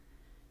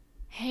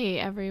Hey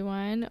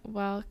everyone,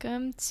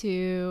 welcome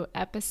to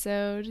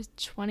episode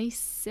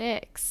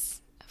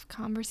 26 of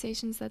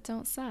Conversations That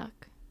Don't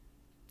Suck.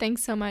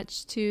 Thanks so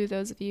much to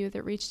those of you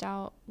that reached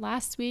out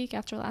last week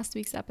after last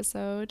week's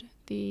episode,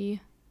 the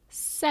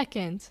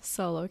second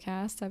solo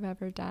cast I've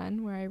ever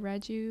done where I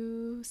read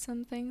you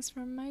some things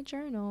from my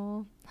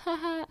journal.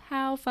 Haha,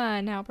 how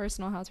fun, how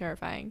personal, how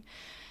terrifying.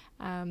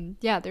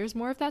 There's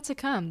more of that to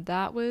come.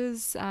 That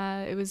was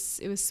it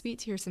was sweet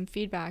to hear some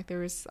feedback. There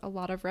was a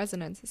lot of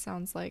resonance, it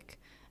sounds like.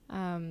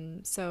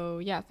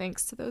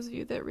 Thanks to those of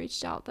you that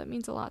reached out. That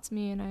means a lot to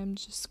me, and I'm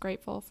just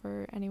grateful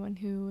for anyone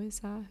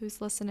who's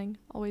listening.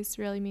 Always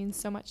really means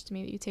so much to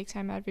me that you take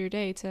time out of your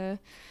day to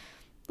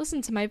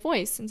listen to my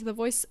voice and to the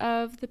voice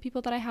of the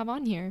people that I have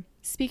on here.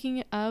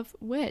 Speaking of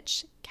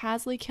which,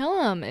 Casley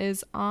Killam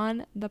is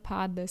on the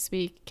pod this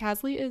week.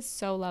 Casley is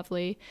so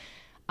lovely.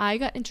 I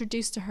got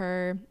introduced to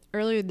her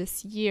earlier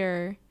this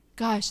year.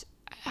 Gosh,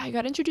 I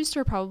got introduced to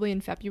her probably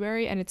in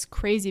February, and it's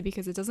crazy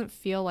because it doesn't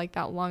feel like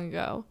that long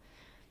ago.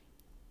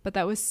 But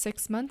that was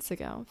 6 months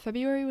ago.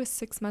 February was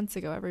 6 months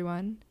ago,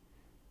 everyone.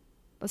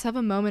 Let's have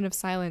a moment of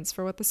silence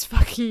for what this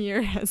fucking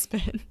year has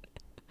been.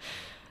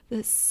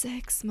 This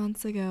 6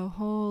 months ago.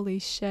 Holy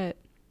shit.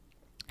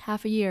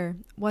 Half a year.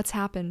 What's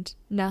happened?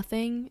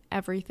 Nothing,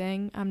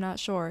 everything, I'm not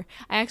sure.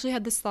 I actually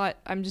had this thought.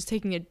 I'm just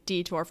taking a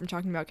detour from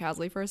talking about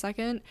Casley for a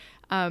second.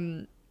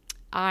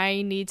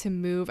 I need to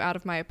move out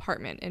of my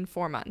apartment in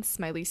 4 months.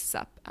 My lease is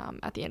up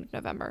at the end of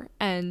November.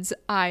 And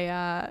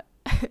I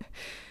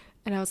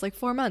and I was like,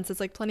 4 months, it's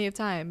like plenty of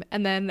time.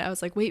 And then I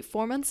was like, wait,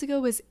 4 months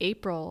ago was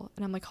April.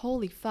 And I'm like,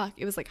 holy fuck,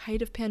 it was like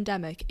height of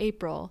pandemic,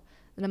 April.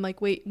 And I'm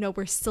like, wait, no,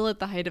 we're still at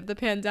the height of the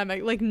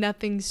pandemic. Like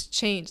nothing's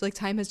changed. Like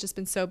time has just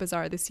been so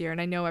bizarre this year. And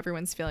I know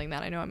everyone's feeling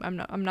that. I know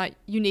I'm not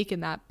unique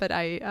in that, but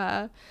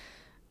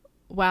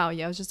wow.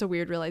 Yeah, it was just a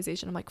weird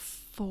realization. I'm like,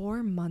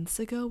 4 months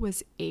ago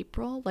was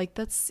April. Like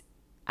that's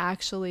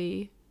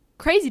actually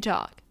crazy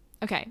talk.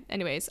 Okay,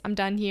 anyways, I'm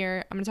done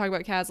here. I'm going to talk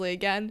about Casley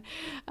again.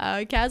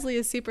 Casley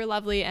is super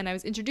lovely, and I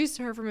was introduced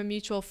to her from a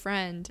mutual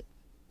friend.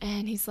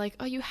 And he's like,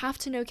 oh, you have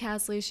to know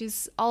Casley.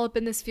 She's all up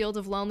in this field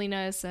of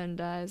loneliness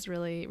and is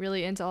really,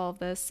 really into all of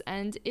this.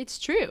 And it's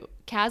true.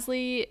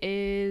 Casley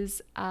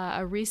is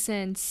a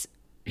recent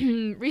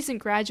recent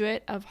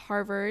graduate of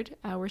Harvard,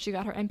 where she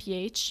got her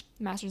MPH,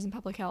 Master's in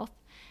Public Health.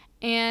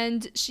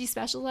 And she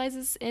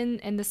specializes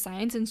in the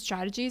science and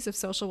strategies of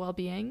social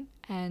well-being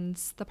and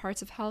the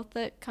parts of health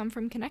that come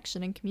from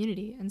connection and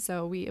community. And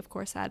so we, of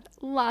course, had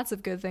lots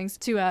of good things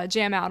to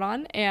jam out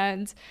on.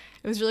 And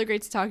it was really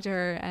great to talk to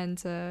her and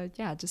to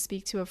just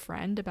speak to a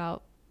friend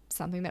about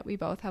something that we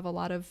both have a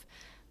lot of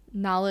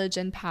knowledge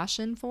and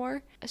passion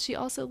for. She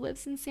also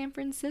lives in San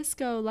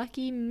Francisco.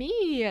 Lucky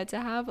me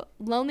to have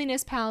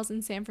loneliness pals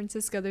in San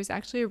Francisco. There's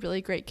actually a really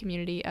great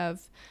community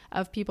of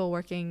people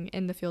working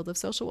in the field of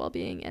social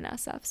well-being in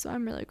SF. So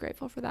I'm really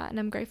grateful for that, and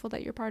I'm grateful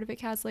that you're part of it,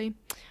 Casley.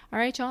 All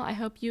right, y'all. I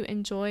hope you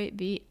enjoy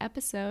the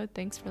episode.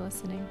 Thanks for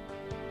listening.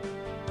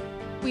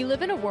 We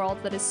live in a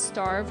world that is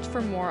starved for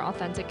more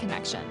authentic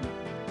connection.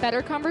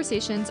 Better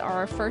conversations are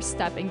our first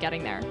step in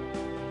getting there.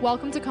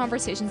 Welcome to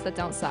Conversations That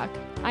Don't Suck.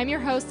 I'm your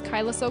host,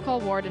 Kyla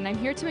Sokol-Ward, and I'm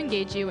here to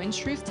engage you in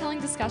truth-telling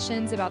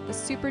discussions about the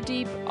super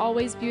deep,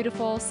 always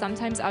beautiful,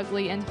 sometimes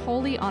ugly, and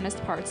wholly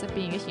honest parts of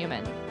being a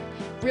human.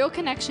 Real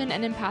connection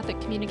and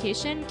empathic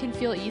communication can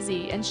feel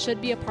easy and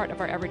should be a part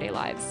of our everyday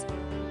lives.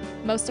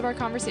 Most of our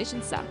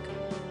conversations suck.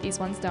 These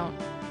ones don't.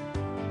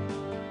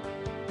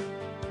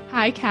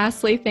 Hi,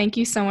 Casley. Thank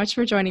you so much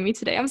for joining me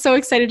today. I'm so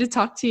excited to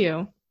talk to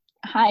you.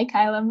 Hi,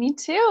 Kyla. Me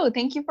too.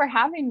 Thank you for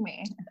having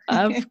me.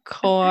 Of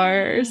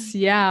course.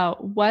 Yeah.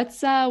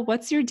 What's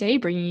your day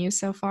bringing you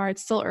so far?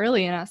 It's still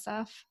early in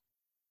SF.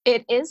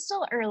 It is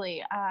still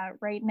early.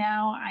 Right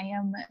now, I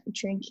am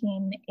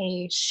drinking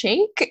a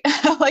shake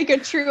like a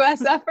true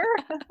SFer.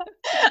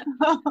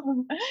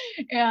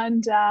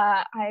 And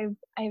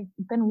I've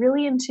been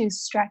really into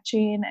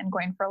stretching and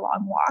going for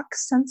long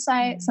walks since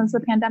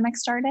the pandemic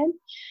started.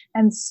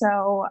 And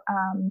so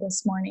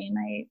this morning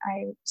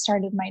I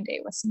started my day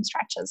with some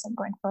stretches and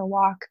going for a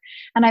walk.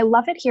 And I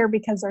love it here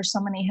because there's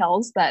so many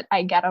hills that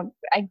I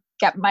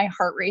get my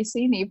heart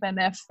racing even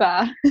if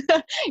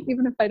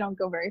I don't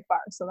go very far.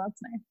 So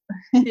that's nice.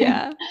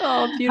 Yeah.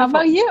 Oh, beautiful. How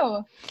about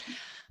you?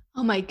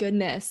 Oh my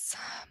goodness.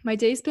 My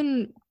day's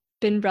been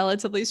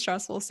relatively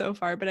stressful so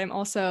far, but I'm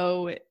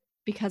also,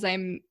 because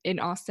I'm in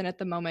Austin at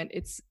the moment,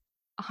 it's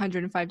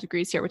 105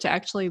 degrees here, which I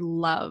actually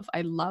love.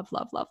 I love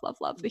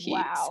the heat.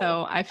 Wow.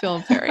 So I feel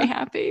very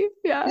happy.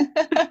 Yeah.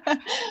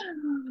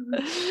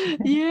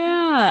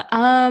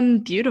 Yeah.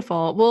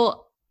 Beautiful.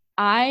 Well,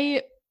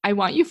 I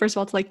want you, first of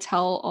all, to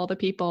tell all the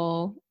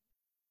people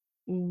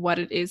what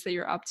it is that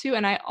you're up to.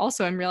 And I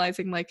also am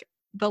realizing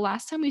the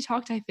last time we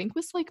talked, I think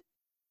was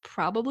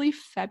probably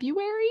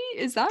February.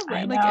 Is that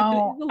right? I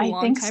know. A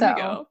long time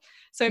ago.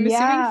 So I'm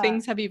assuming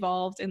things have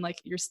evolved in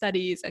your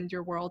studies and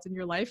your world and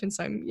your life. And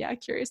so I'm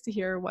curious to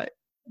hear what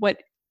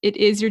it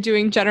is you're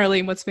doing generally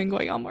and what's been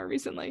going on more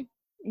recently.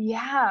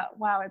 Yeah,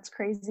 wow, it's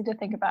crazy to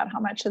think about how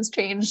much has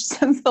changed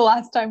since the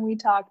last time we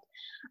talked.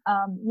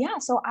 Yeah,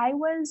 so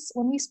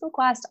when we spoke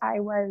last, I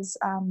was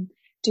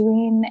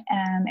doing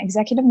an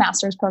executive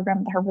master's program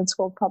at the Harvard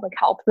School of Public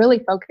Health, really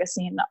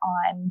focusing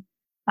on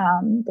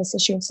this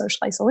issue of social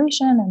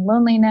isolation and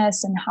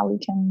loneliness and how we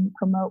can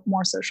promote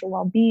more social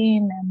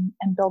well-being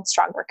and build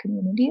stronger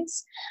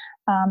communities.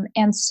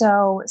 And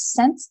so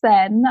since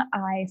then,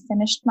 I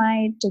finished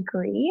my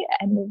degree,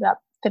 ended up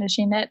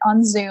finishing it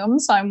on Zoom.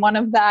 So I'm one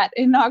of that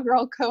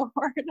inaugural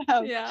cohort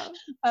of, Yeah.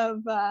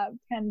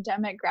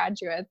 pandemic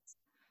graduates.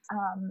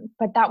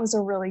 But that was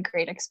a really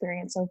great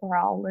experience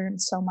overall.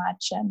 Learned so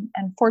much, and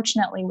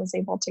fortunately was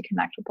able to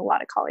connect with a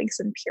lot of colleagues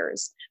and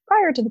peers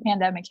prior to the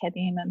pandemic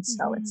hitting. And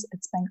so it's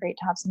been great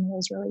to have some of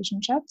those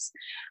relationships.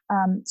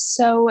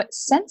 So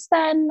since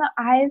then,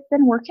 I've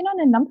been working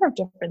on a number of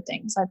different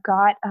things. I've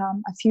got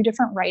a few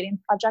different writing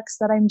projects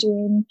that I'm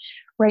doing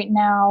right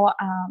now.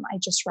 I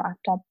just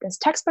wrapped up this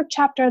textbook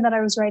chapter that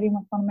I was writing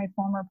with one of my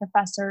former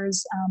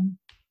professors.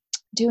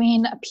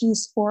 Doing a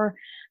piece for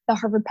the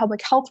Harvard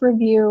Public Health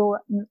Review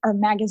or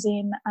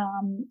magazine,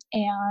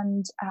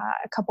 and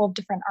a couple of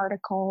different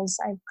articles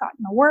I've got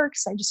in the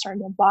works. I just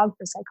started a blog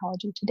for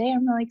Psychology Today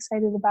I'm really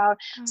excited about.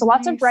 So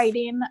lots of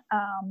writing, a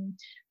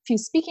few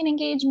speaking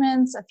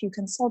engagements, a few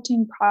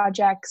consulting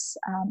projects,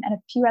 and a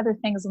few other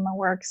things in the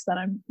works that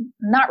I'm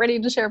not ready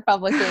to share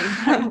publicly,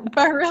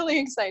 but really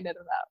excited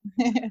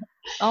about.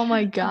 Oh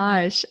my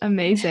gosh,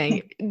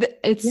 amazing.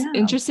 It's Yeah.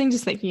 interesting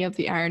just thinking of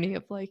the irony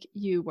of like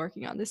you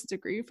working on this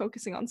degree,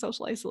 focusing on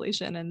social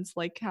isolation and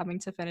like having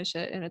to finish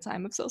it in a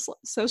time of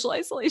social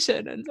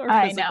isolation or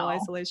I physical know.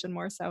 isolation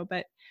more so.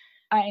 But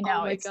I oh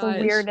know. my It's the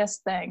gosh.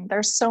 weirdest thing.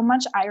 There's so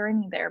much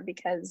irony there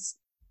because,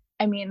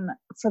 I mean,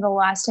 for the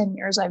last 10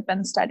 years, I've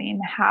been studying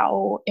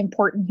how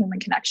important human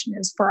connection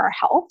is for our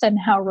health and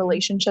how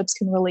relationships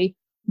can really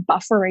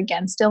buffer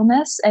against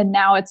illness. And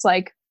now it's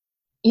like,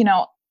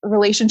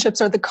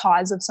 relationships are the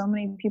cause of so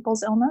many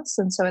people's illness.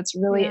 And so it's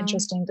really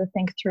interesting to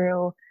think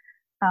through,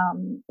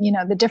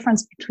 the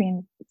difference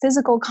between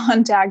physical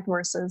contact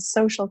versus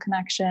social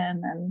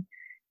connection.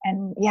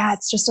 And yeah,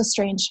 it's just a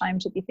strange time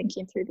to be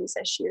thinking through these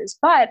issues.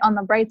 But on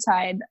the bright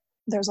side,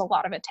 there's a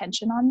lot of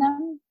attention on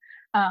them.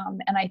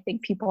 And I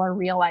think people are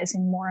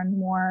realizing more and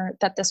more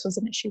that this was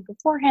an issue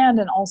beforehand,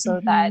 and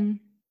also that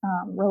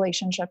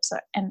relationships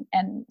and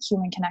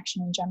human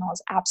connection in general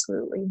is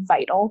absolutely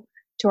vital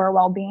to our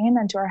well-being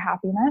and to our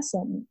happiness.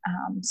 And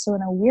so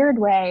in a weird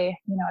way,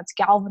 it's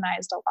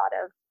galvanized a lot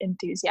of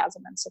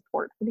enthusiasm and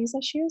support for these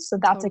issues. So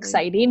that's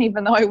exciting,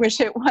 even though I wish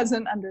it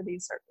wasn't under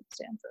these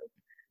circumstances.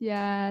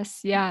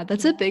 Yes. Yeah.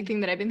 That's a big thing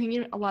that I've been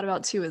thinking a lot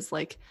about too, is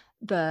like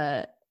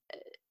that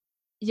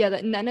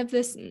none of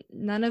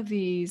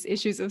these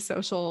issues of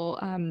social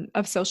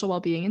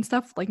well-being and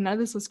stuff, like none of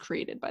this was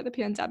created by the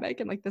pandemic.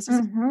 And like this was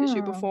an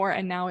issue before,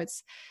 and now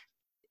it's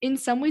in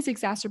some ways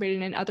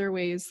exacerbated, in other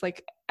ways,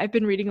 like I've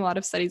been reading a lot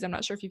of studies, I'm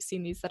not sure if you've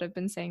seen these, that have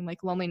been saying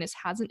like loneliness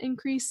hasn't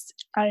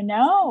increased. I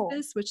know.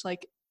 This, which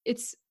like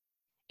it's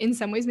in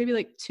some ways maybe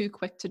like too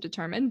quick to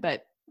determine,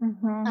 but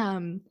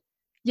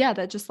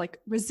that just like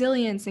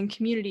resilience and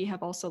community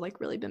have also like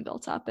really been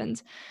built up.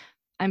 And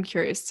I'm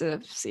curious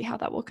to see how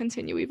that will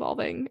continue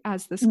evolving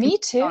as this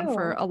goes on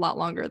for a lot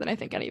longer than I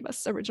think any of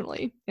us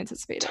originally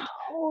anticipated.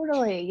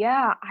 Totally.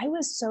 Yeah. I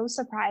was so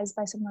surprised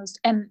by some of those,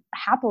 and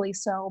happily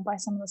so, by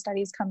some of the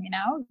studies coming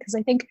out, because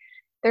I think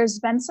there's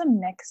been some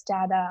mixed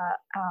data,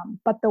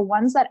 but the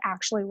ones that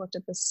actually looked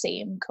at the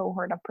same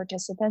cohort of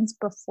participants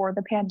before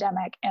the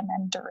pandemic and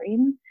then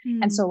during,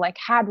 and so like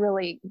had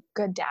really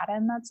good data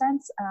in that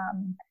sense,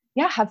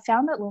 have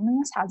found that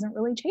loneliness hasn't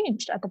really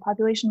changed at the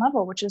population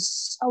level, which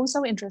is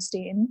so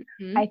interesting.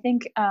 I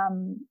think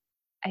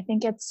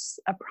it's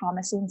a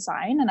promising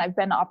sign, and I've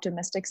been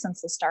optimistic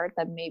since the start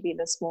that maybe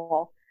this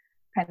will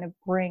kind of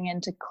bring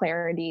into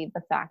clarity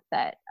the fact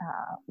that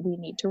we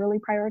need to really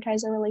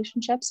prioritize our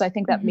relationships. So I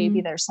think that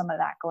maybe there's some of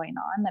that going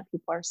on, that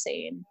people are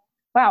saying,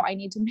 wow, I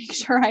need to make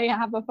sure I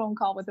have a phone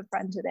call with a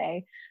friend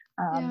today.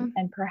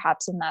 And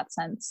perhaps in that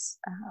sense,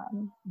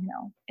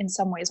 in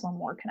some ways we're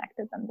more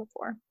connected than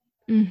before.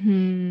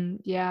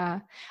 Yeah.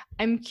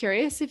 I'm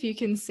curious if you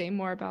can say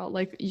more about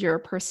like your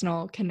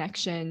personal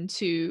connection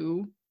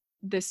to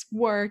this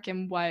work,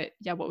 and what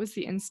was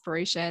the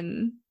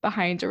inspiration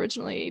behind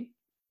originally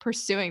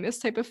pursuing this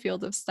type of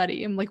field of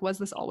study, and like was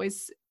this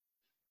always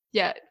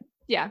tell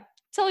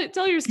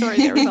your story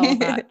there with all of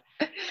that.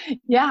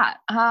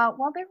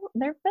 Well,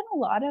 there've been a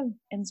lot of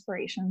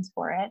inspirations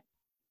for it.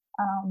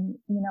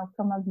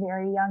 From a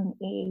very young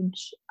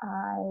age,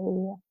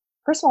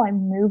 first of all, I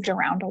moved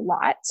around a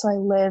lot. So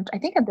I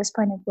think at this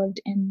point I've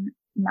lived in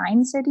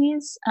 9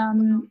 cities,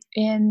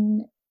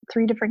 in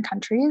 3 different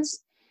countries.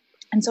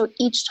 And so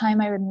each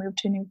time I would move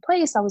to a new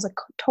place, that was a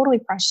totally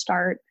fresh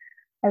start.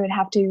 I would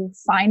have to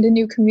find a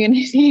new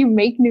community,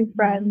 make new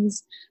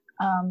friends,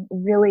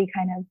 really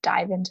kind of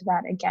dive into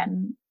that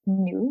again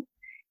new.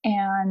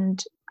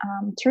 And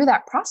through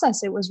that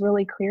process, it was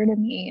really clear to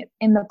me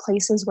in the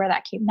places where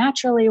that came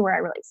naturally, where I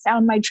really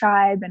found my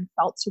tribe and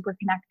felt super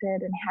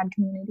connected and had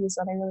communities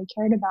that I really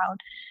cared about.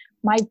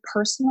 My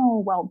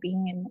personal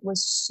well-being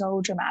was so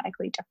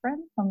dramatically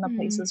different from the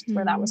places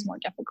where that was more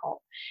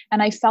difficult.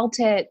 And I felt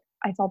it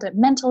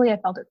mentally, I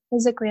felt it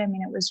physically. I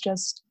mean, it was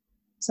just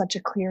such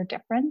a clear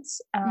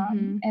difference.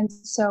 And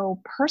so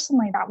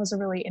personally, that was a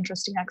really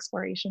interesting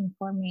exploration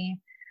for me.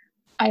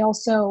 I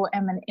also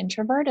am an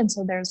introvert. And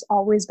so there's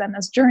always been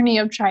this journey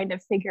of trying to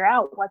figure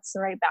out what's the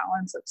right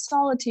balance of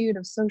solitude,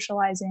 of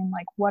socializing,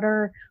 like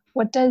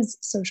what does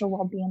social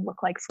well-being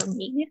look like for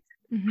me?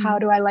 How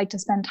do I like to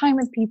spend time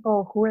with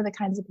people? Who are the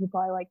kinds of people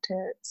I like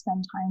to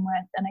spend time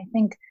with? And I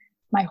think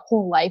my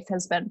whole life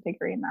has been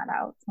figuring that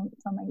out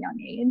from a young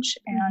age.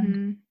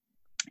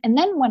 And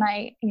then when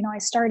I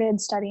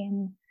started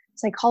studying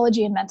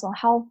psychology and mental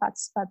health,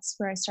 that's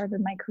where I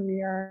started my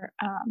career.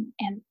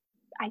 And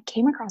I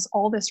came across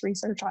all this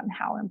research on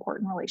how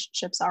important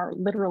relationships are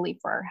literally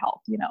for our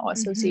health,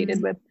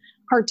 associated with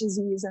heart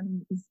disease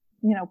and,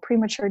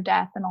 premature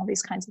death and all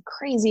these kinds of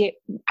crazy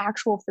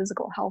actual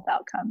physical health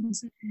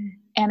outcomes.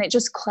 And it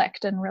just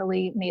clicked and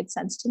really made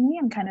sense to me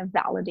and kind of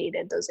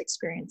validated those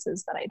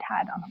experiences that I'd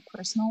had on a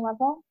personal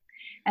level.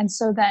 And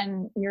so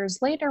then years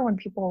later, when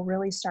people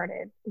really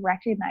started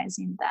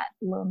recognizing that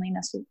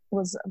loneliness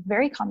was a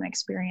very common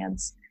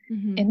experience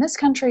in this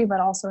country, but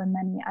also in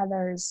many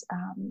others,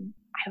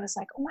 I was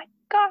like, oh my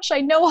gosh,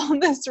 I know all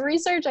this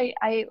research.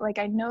 I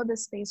know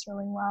this space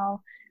really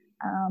well.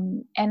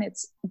 And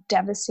it's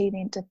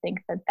devastating to think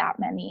that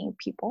many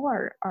people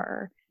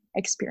are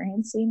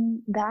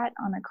experiencing that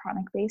on a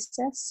chronic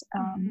basis.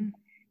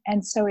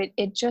 And so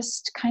it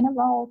just kind of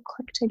all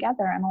clicked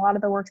together. And a lot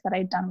of the work that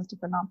I'd done with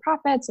different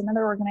nonprofits and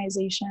other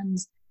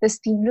organizations, this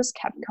theme just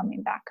kept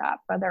coming back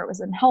up, whether it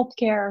was in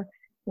healthcare,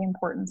 the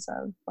importance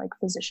of like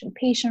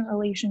physician-patient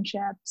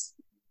relationships,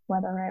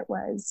 whether it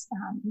was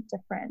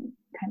different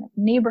kind of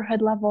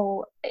neighborhood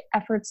level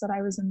efforts that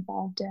I was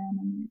involved in.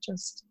 And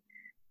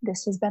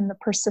this has been the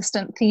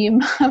persistent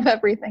theme of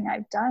everything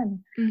I've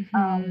done.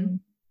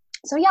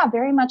 So yeah,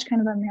 very much kind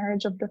of a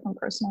marriage of different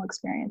personal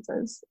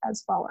experiences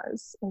as well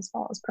as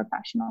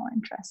professional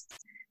interests.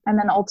 And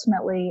then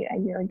ultimately a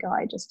year ago,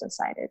 I just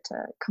decided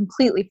to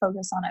completely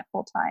focus on it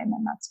full time.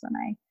 And that's when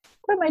I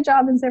quit my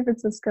job in San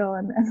Francisco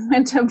and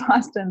went to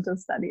Boston to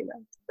study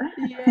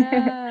this.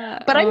 Yeah.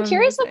 But I'm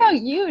curious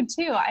about you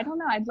too. I don't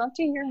know. I'd love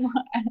to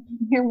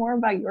hear more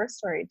about your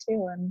story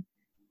too and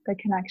the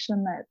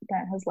connection that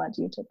has led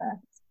you to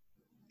this.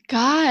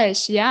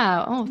 Gosh,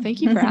 yeah. Oh,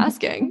 thank you for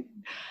asking.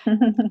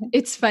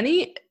 It's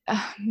funny,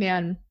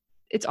 man,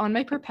 it's on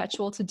my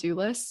perpetual to-do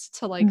list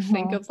to like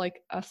think of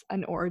like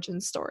an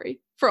origin story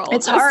for all of this.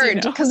 It's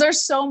hard because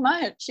there's so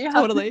much. Yeah.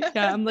 Totally.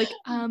 Yeah. I'm like,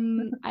 I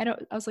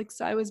was like,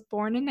 so I was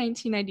born in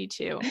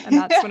 1992 and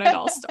that's when it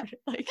all started.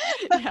 Like,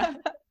 yeah.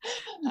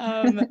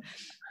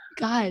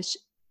 Gosh.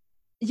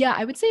 Yeah,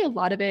 I would say a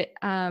lot of it,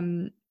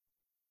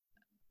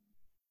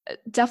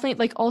 definitely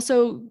like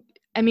also,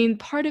 I mean,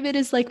 part of it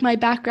is like my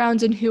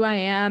background and who I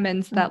am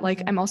and that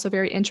like I'm also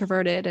very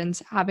introverted and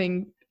I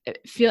think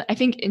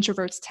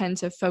introverts tend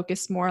to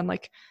focus more on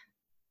like,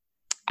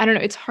 I don't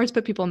know, it's hard to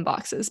put people in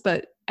boxes,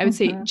 but I would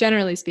say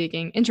generally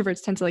speaking,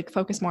 introverts tend to like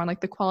focus more on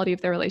like the quality of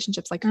their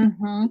relationships, like who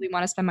I really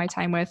want to spend my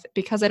time with,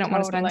 because I don't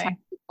want to spend time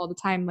with people all the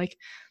time. Like,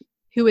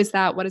 who is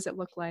that? What does it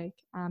look like?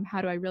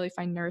 How do I really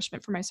find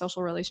nourishment for my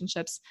social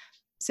relationships?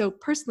 So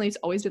personally, it's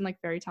always been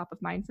like very top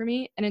of mind for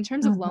me. And in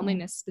terms of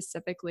loneliness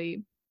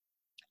specifically,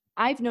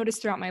 I've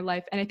noticed throughout my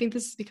life, and I think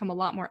this has become a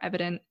lot more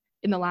evident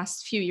in the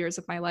last few years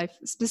of my life,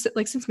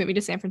 like since moving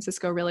to San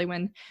Francisco, really,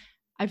 when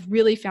I've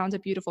really found a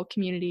beautiful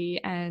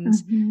community and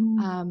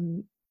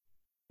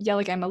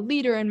like I'm a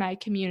leader in my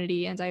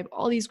community and I have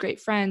all these great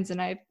friends and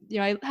I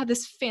have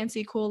this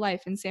fancy, cool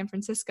life in San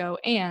Francisco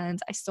and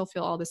I still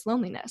feel all this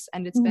loneliness.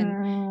 And it's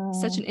been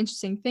such an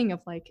interesting thing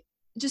of like,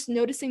 just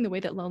noticing the way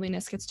that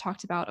loneliness gets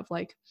talked about of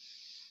like,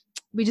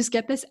 we just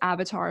get this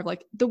avatar of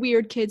like the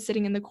weird kid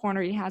sitting in the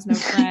corner. He has no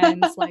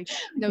friends, like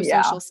no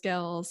social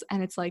skills.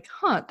 And it's like,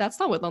 that's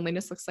not what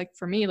loneliness looks like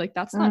for me. Like,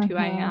 that's not who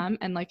I am.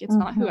 And like, it's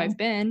not who I've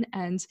been.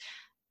 And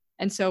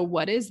so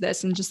what is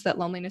this? And just that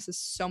loneliness is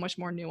so much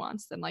more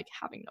nuanced than like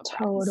having no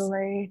friends.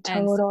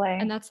 Totally.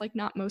 And that's like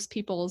not most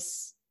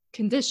people's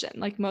condition.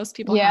 Like most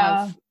people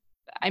have,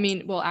 I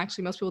mean, well,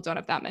 actually most people don't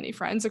have that many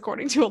friends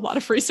according to a lot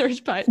of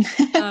research, but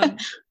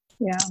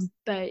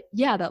but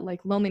yeah, that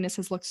like loneliness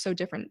has looked so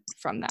different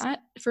from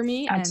that for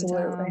me.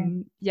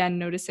 Absolutely. And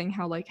noticing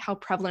how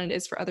prevalent it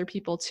is for other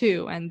people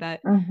too. And that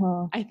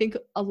I think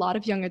a lot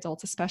of young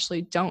adults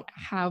especially don't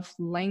have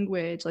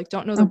language, like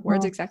don't know the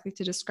words exactly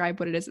to describe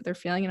what it is that they're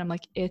feeling. And I'm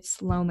like,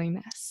 it's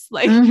loneliness.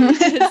 Like,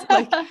 it's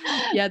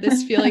like,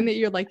 this feeling that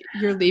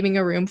you're leaving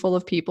a room full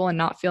of people and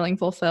not feeling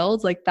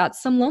fulfilled. Like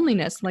that's some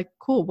loneliness. Like,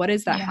 cool. What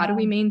is that? How do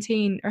we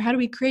maintain or how do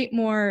we create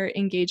more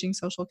engaging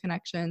social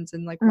connections?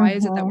 And like, why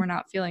is it that we're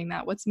not feeling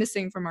that? What's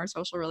missing from our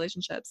social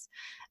relationships?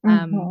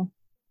 So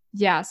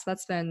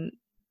that's been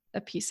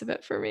a piece of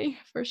it for me,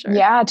 for sure.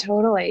 Yeah,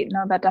 totally.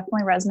 No, that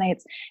definitely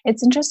resonates.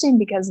 It's interesting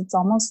because it's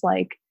almost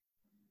like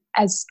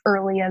as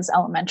early as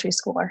elementary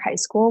school or high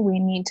school, we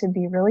need to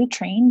be really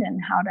trained in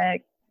how to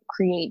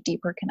create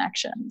deeper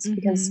connections.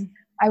 Because Mm-hmm.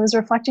 I was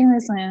reflecting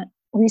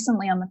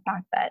recently on the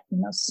fact that, you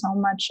know, so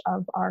much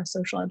of our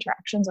social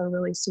interactions are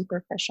really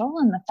superficial,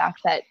 and the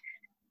fact that,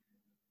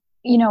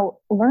 you know,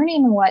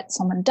 learning what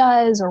someone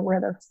does or where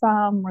they're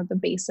from or the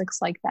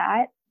basics like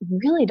that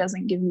really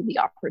doesn't give you the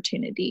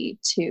opportunity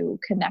to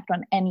connect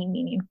on any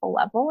meaningful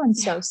level. And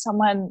Yeah. so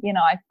someone, you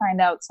know, I find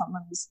out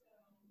someone's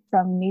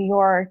from New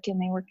York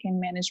and they work in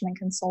management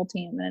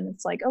consulting, and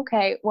it's like,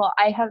 okay, well,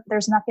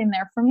 there's nothing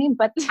there for me,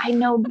 but I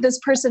know this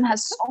person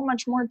has so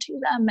much more to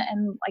them,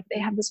 and like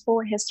they have this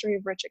whole history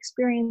of rich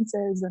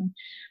experiences and,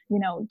 you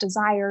know,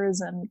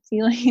 desires and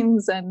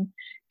feelings and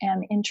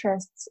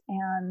interests.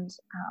 And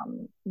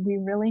we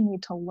really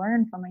need to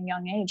learn from a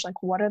young age,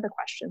 like, what are the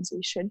questions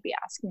we should be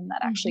asking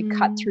that actually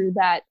cut Mm-hmm. through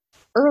that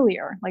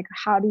earlier? Like,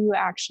 how do you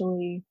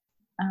actually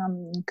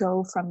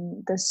go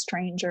from this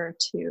stranger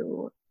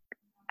to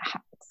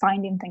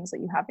finding things that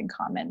you have in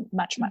common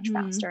much, much Mm-hmm.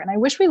 faster? And I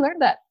wish we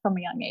learned that from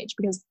a young age,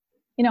 because,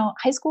 you know,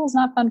 high school is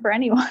not fun for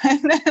anyone.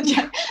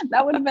 Yeah.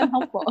 That would have been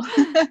helpful.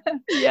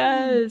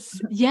 Yes.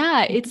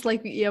 Yeah. It's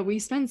like, yeah, we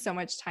spend so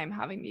much time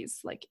having these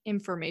like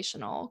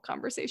informational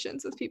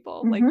conversations with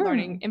people, like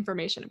learning Hmm.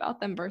 information about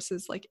them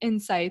versus like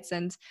insights.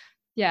 And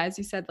yeah, as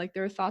you said, like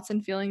their thoughts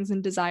and feelings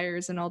and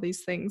desires and all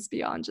these things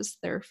beyond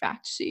just their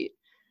fact sheet.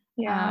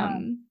 Yeah.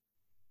 Um,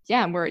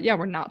 yeah, and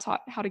we're not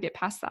taught how to get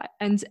past that.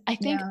 And I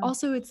think Yeah.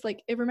 also it's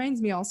like it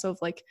reminds me also of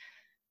like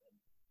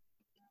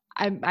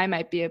I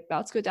might be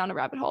about to go down a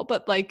rabbit hole,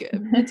 but like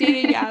the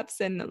dating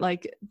apps and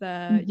like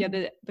Hmm.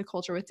 the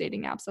culture with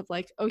dating apps of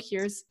like, oh,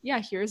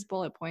 here's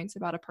bullet points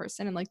about a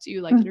person, and like, do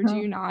you like it or do Hmm.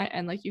 you not?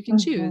 And like you can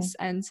Hmm. choose,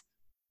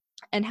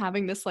 and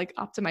having this like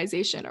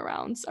optimization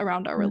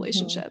around our Hmm.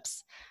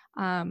 relationships,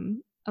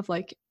 of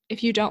like,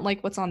 if you don't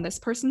like what's on this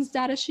person's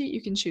data sheet,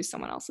 you can choose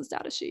someone else's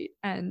data sheet.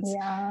 And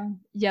Yeah.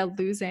 yeah,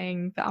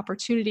 losing the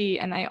opportunity,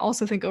 and I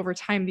also think over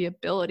time the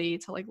ability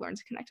to like learn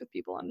to connect with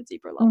people on a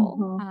deeper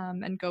level,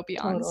 Hmm. and go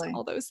beyond Totally.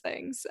 all those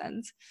things.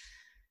 And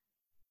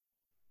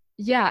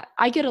yeah,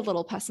 I get a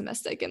little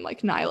pessimistic and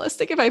like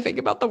nihilistic if I think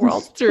about the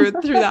world through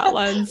that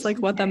lens, like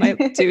what that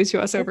might do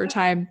to us over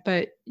time.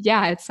 But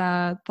yeah, it's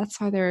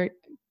that's why they're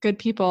good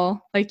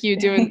people like you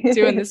doing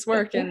this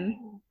work, and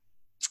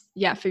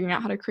yeah, figuring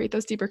out how to create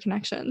those deeper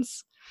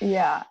connections.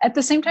 Yeah. At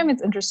the same time,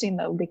 it's interesting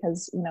though,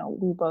 because, you know,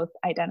 we both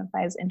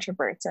identify as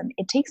introverts, and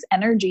it takes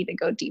energy to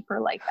go deeper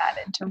like that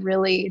and to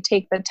really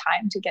take the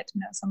time to get to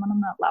know someone on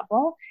that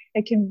level.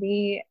 It can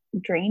be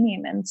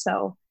draining. And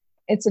so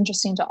it's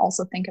interesting to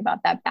also think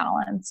about that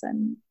balance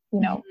and, you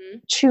know,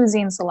 Mhm.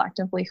 choosing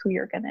selectively who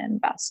you're going to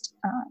invest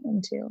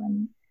into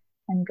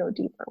and go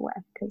deeper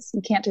with, because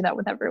you can't do that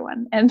with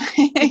everyone. And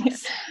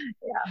Yes.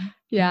 yeah.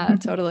 Yeah,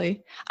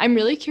 totally. I'm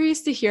really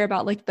curious to hear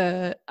about like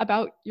the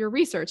about your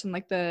research and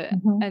like the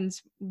Mhm.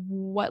 and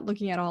what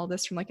looking at all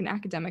this from like an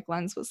academic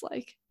lens was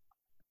like.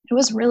 It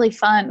was really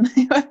fun.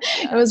 It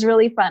Yeah. was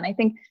really fun. I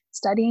think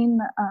studying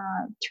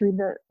through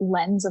the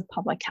lens of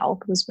public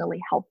health was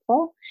really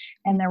helpful,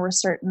 and there were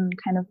certain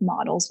kind of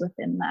models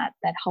within that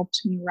that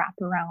helped me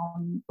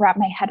wrap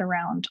my head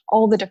around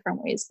all the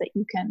different ways that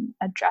you can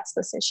address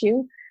this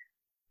issue.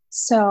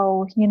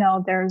 So, you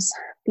know, there's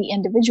the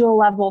individual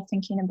level,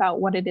 thinking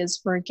about what it is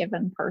for a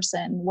given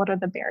person. What are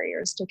the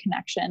barriers to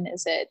connection?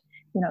 Is it,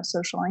 you know,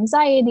 social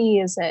anxiety?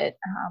 Is it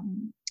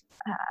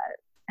uh,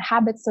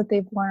 habits that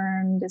they've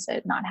learned? Is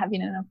it not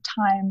having enough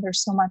time?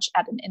 There's so much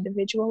at an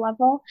individual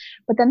level.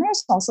 But then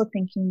there's also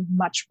thinking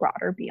much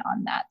broader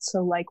beyond that.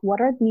 So, like,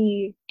 what are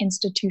the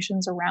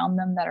institutions around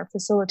them that are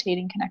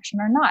facilitating connection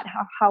or not?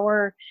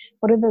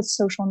 What are the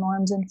social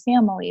norms in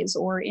families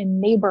or in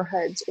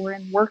neighborhoods or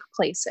in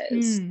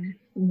workplaces? Mm,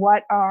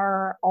 What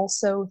are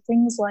also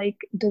things like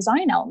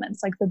design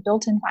elements, like the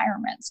built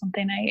environment?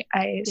 Something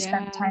I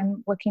spent yeah.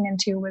 time looking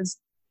into was,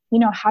 you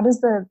know, how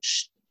does the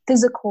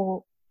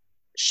physical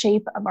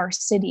shape of our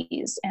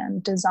cities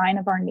and design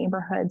of our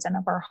neighborhoods and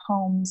of our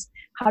homes,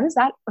 how does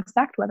that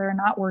affect whether or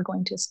not we're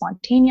going to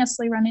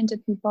spontaneously run into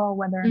people,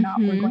 whether or not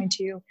we're Mhm. going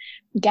to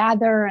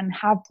gather and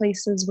have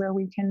places where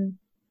we can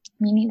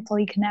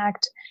meaningfully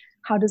connect?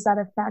 How does that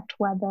affect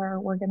whether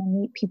we're going to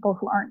meet people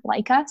who aren't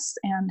like us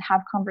and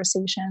have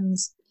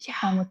conversations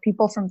Yeah. with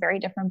people from very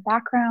different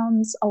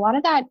backgrounds? A lot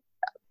of that,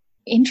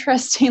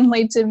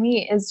 interestingly to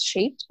me, is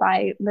shaped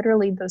by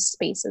literally the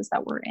spaces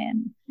that we're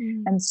in.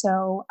 Mm. And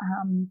so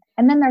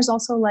and then there's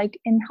also, like,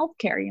 in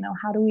healthcare, you know,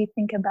 how do we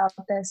think about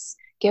this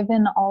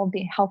given all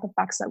the health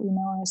effects that we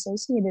know are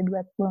associated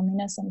with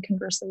loneliness and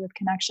conversely with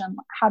connection?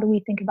 How do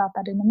we think about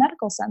that in the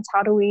medical sense?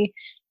 How do we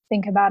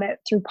think about it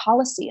through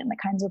policy and the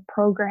kinds of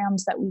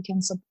programs that we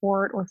can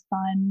support or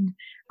fund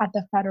at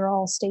the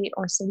federal, state,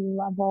 or city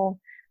level,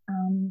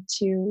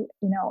 to, you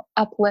know,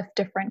 uplift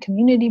different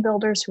community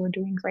builders who are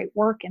doing great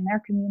work in their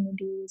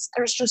communities?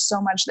 There's just so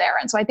much there.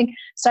 And so I think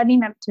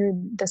studying it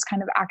through this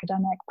kind of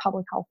academic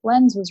public health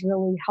lens was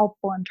really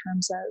helpful in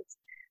terms of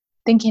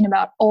thinking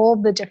about all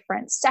the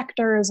different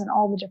sectors and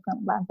all the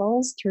different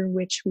levels through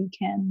which we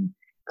can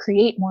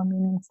create more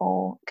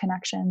meaningful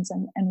connections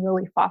and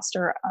really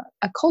foster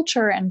a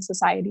culture and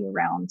society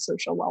around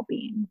social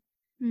well-being.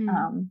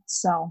 Mm.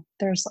 So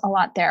there's a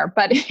lot there,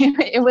 but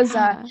it was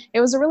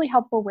a really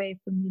helpful way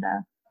for me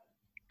to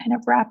kind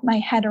of wrap my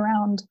head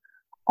around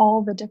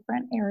all the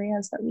different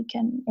areas that we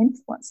can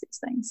influence these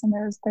things. And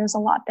there's a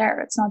lot there.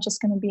 It's not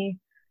just going to be,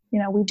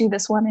 we do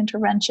this one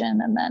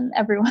intervention and then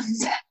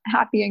everyone's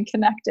happy and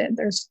connected.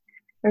 There's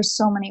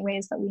so many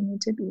ways that we need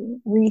to be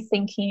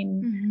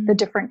rethinking the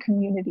different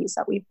communities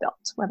that we've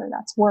built, whether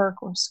that's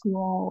work or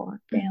school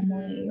or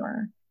family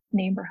or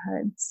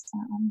neighborhoods.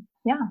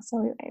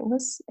 So it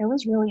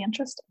was really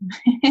interesting.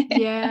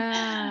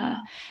 Yeah.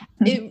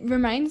 It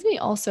reminds me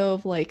also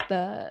of like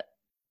the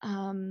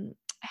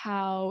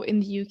how in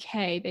the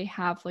UK they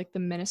have like the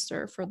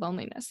Minister for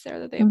Loneliness there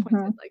that they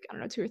appointed like, I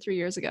don't know, 2 or 3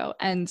 years ago.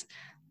 And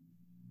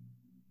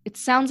it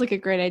sounds like a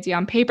great idea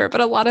on paper, but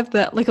a lot of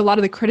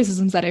the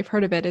criticisms that I've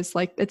heard of it is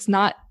like, it's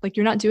not like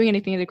you're not doing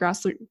anything at a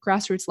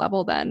grassroots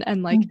level then.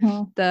 And like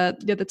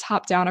the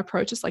top down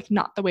approach is like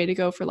not the way to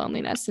go for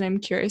loneliness. And I'm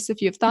curious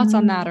if you have thoughts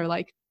on that, or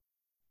like,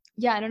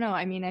 I don't know.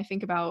 I mean, I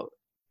think about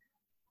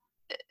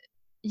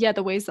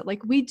the ways that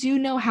like we do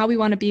know how we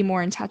want to be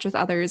more in touch with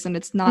others, and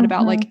it's not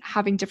about like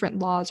having different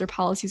laws or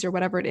policies or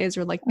whatever it is,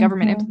 or like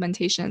government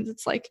implementations.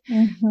 It's like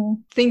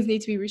things need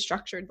to be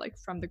restructured like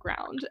from the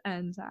ground.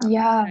 And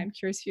I'm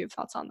curious if you have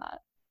thoughts on that.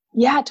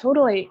 Yeah,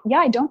 totally. Yeah,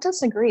 I don't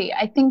disagree.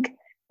 I think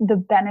the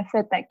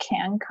benefit that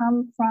can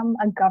come from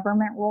a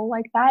government role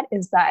like that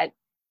is that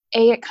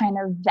it kind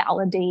of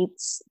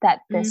validates that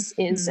this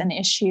is an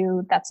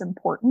issue that's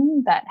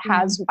important, that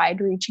has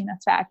wide-reaching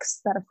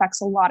effects, that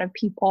affects a lot of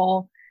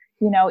people.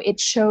 It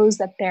shows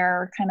that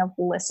they're kind of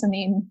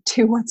listening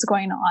to what's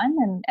going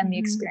on and the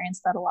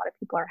experience that a lot of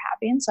people are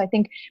having. So I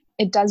think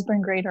it does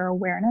bring greater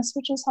awareness,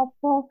 which is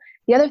helpful.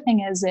 The other thing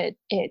is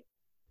it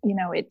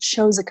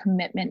shows a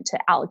commitment to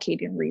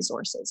allocating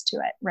resources to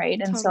it, right?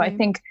 And so I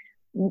think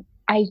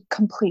I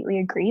completely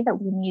agree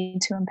that we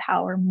need to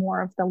empower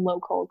more of the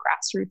local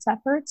grassroots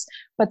efforts,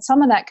 but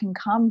some of that can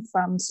come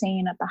from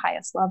saying at the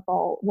highest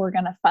level, we're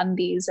going to fund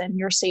these and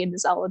your state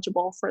is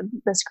eligible for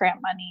this grant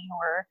money,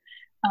 or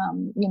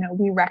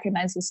we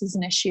recognize this is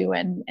an issue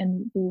and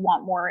we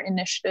want more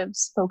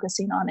initiatives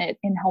focusing on it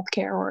in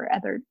healthcare or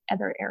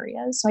other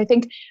areas. So I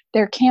think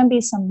there can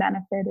be some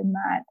benefit in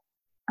that.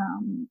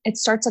 It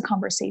starts a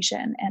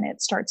conversation and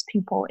it starts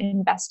people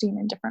investing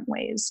in different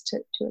ways to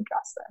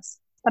address this.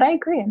 But I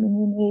agree. I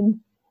mean,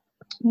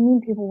 we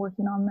need people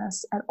working on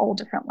this at all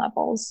different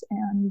levels.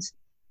 And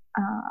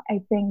I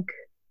think,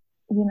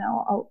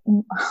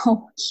 a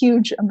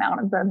huge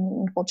amount of the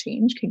meaningful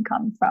change can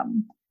come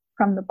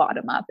from the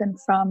bottom up, and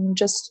from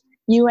just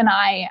you and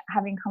I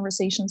having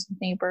conversations with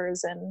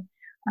neighbors and,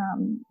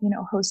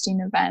 hosting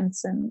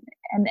events, and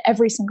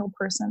every single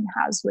person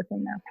has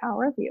within their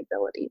power the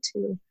ability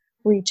to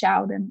reach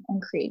out and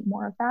create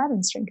more of that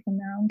and strengthen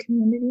their own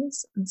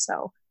communities. And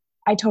so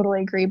I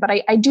totally agree, but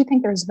I do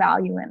think there's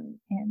value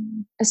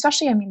in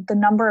especially, I mean, the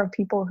number of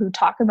people who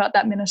talk about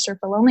that Minister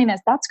for Loneliness,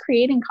 that's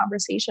creating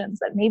conversations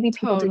that maybe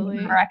people didn't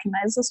even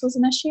recognize this was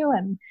an issue,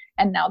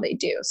 and now they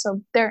do.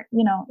 So there,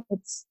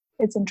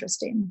 it's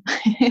interesting.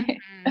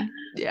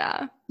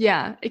 Yeah.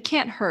 It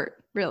can't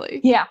hurt,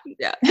 really. Yeah.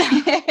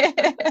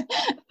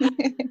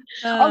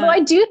 Although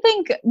I do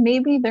think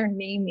maybe their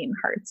naming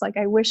hurts. Like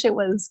I wish it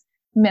was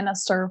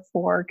Minister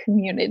for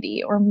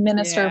Community or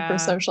Minister for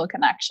Social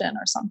Connection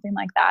or something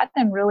like that,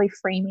 and really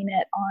framing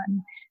it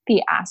on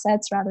the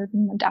assets rather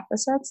than the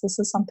deficits. This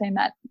is something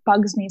that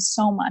bugs me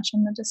so much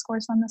in the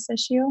discourse on this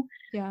issue.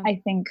 I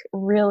think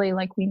really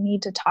like we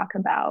need to talk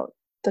about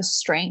the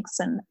strengths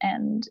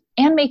and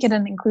make it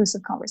an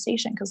inclusive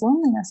conversation, because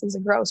loneliness is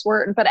a gross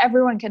word, but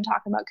everyone can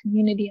talk about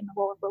community and the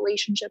role of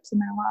relationships in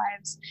their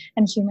lives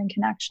and human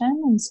connection.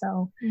 And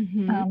so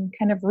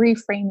kind of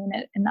reframing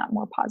it in that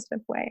more positive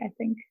way, I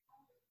think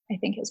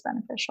is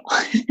beneficial.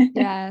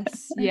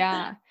 Yes.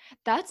 Yeah.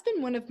 That's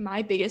been one of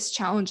my biggest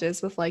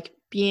challenges with like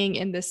being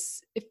in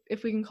this,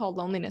 if we can call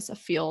loneliness a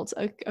field,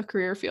 a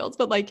career field,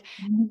 but like,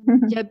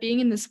 being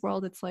in this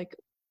world, it's like,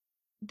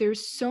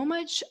 there's so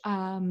much,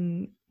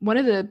 one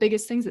of the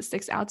biggest things that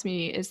sticks out to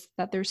me is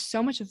that there's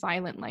so much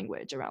violent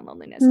language around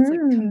loneliness. It's like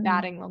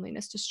combating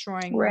loneliness,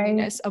 destroying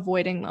loneliness,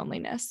 avoiding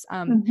loneliness.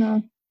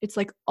 It's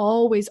like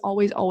always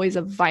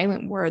a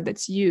violent word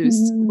that's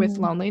used with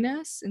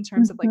loneliness in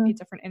terms of like the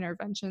different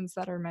interventions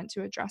that are meant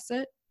to address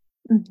it.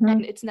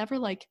 And it's never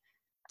like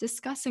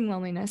discussing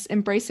loneliness,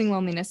 embracing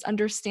loneliness,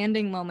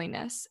 understanding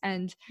loneliness.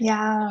 And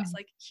it's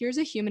like, here's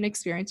a human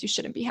experience you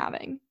shouldn't be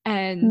having.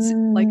 And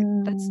like,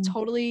 that's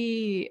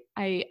totally,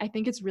 I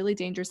think it's really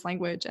dangerous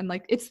language. And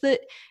like, it's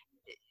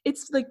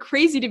like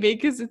crazy to me,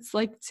 because it's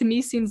like, to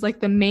me, seems like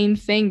the main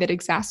thing that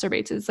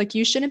exacerbates it. It's like,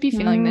 you shouldn't be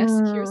feeling this.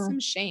 Here's some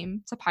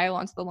shame to pile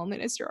onto the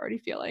loneliness you're already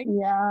feeling.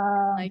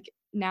 Like,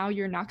 now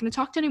you're not going to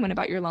talk to anyone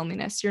about your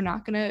loneliness. You're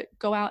not going to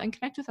go out and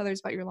connect with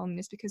others about your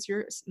loneliness because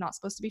you're not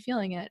supposed to be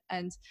feeling it.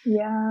 And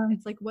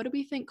it's like, what do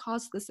we think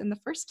caused this in the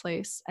first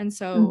place? And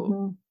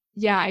so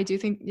Yeah, I do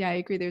think, yeah, I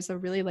agree. There's a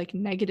really like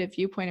negative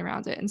viewpoint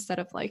around it instead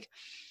of like,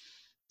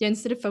 yeah,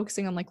 instead of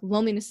focusing on like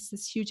loneliness is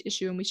this huge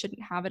issue and we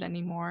shouldn't have it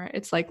anymore.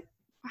 It's like,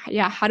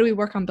 yeah, how do we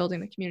work on building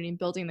the community and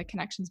building the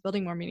connections,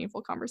 building more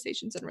meaningful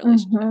conversations and Mm-hmm.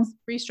 relationships,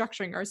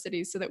 restructuring our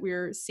cities so that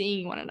we're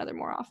seeing one another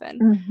more often.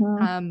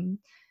 Mm-hmm.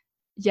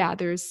 Yeah,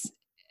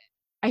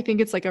 I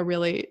think it's like a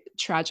really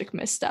tragic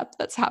misstep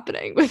that's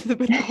happening with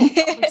the whole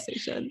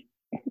conversation.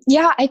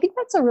 Yeah, I think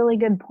that's a really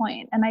good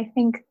point. And I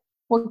think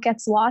what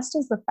gets lost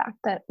is the fact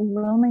that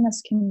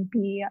loneliness can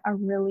be a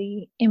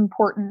really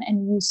important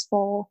and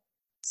useful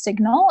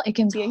signal. It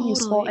can be a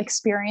useful Totally.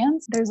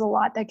 experience. There's a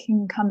lot that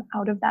can come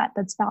out of that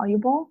that's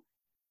valuable.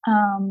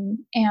 And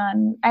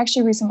I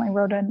actually recently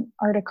wrote an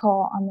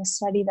article on this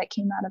study that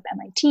came out of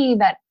MIT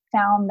that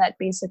found that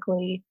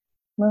basically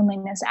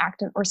loneliness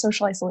active or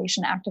social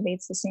isolation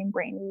activates the same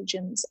brain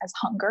regions as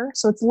hunger.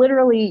 So it's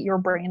literally your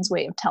brain's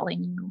way of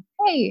telling you,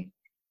 hey,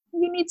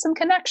 you need some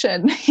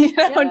connection, just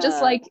Yeah.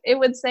 like it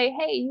would say,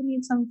 hey, you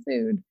need some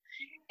food.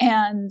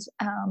 And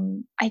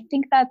I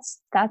think that's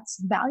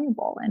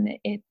valuable, and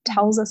it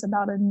tells us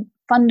about a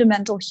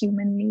fundamental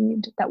human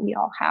need that we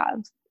all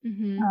have.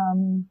 Mm-hmm.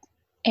 um,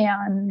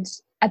 and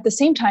at the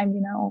same time,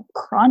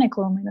 chronic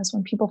loneliness,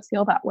 when people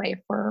feel that way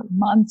for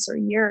months or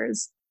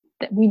years,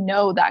 that we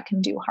know that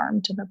can do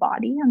harm to the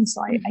body. And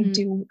so I Mm-hmm.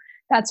 do,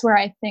 that's where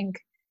I think,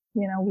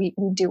 we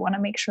do want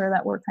to make sure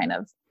that we're kind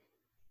of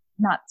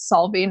not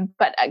solving,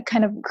 but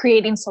kind of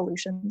creating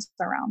solutions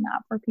around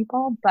that for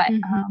people. But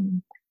Mm-hmm.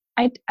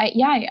 I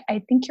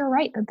think you're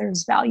right that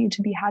there's value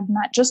to be had in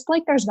that, just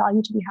like there's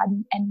value to be had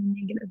in any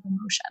negative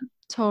emotion.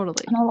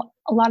 Totally. And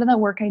a lot of the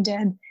work I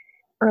did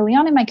early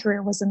on in my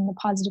career was in the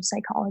positive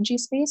psychology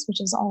space,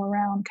 which is all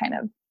around kind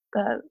of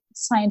the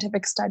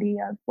scientific study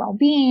of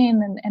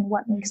well-being and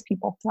what makes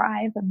people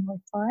thrive and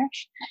really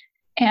flourish.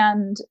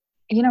 And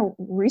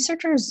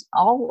researchers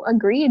all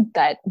agreed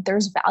that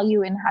there's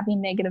value in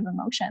having negative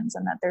emotions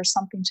and that there's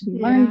something to be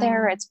learned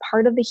there. Yeah. It's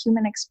part of the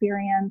human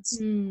experience,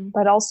 Mm.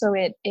 but also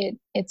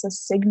it's a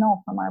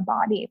signal from our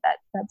body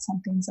that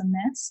something's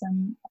amiss,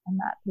 and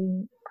that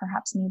we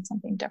perhaps need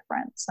something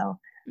different. So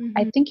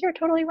I Mm-hmm. think you're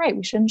totally right.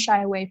 We shouldn't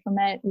shy away from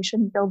it. We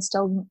shouldn't build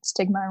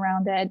stigma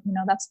around it.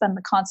 That's been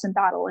the constant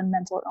battle in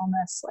mental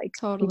illness. Like,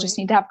 we just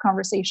Totally. need to have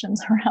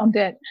conversations around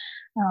it,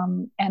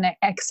 and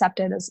accept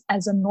it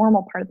as a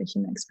normal part of the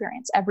human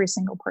experience. Every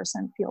single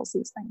person feels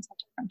these things at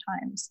different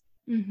times.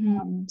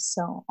 Mm-hmm.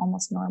 So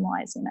almost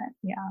normalizing it.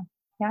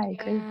 Yeah, I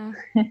agree.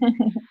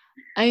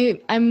 Yeah.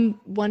 I'm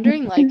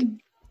wondering like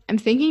I'm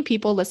thinking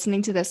people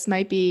listening to this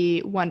might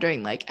be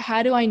wondering like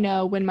how do I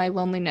know when my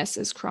loneliness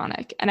is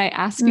chronic? And I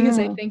ask because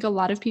I Mm, think a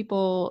lot of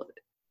people,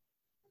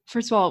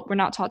 first of all, we're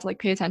not taught to like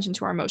pay attention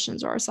to our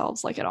emotions or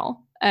ourselves like at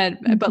all. And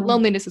but mhm,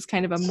 loneliness is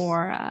kind of a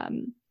more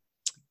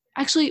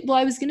actually, well,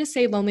 I was going to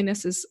say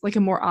loneliness is like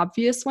a more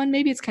obvious one.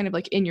 Maybe it's kind of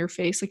like in your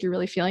face, like you're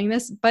really feeling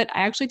this. But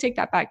I actually take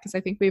that back because I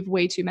think we have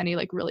way too many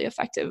like really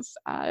effective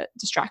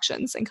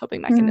distractions and coping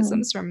mm.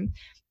 mechanisms from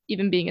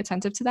even being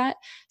attentive to that.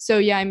 So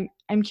yeah,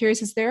 I'm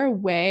curious. Is there a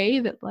way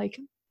that like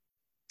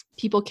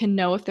people can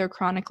know if they're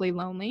chronically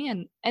lonely?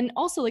 And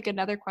also like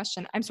another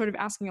question. I'm sort of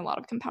asking a lot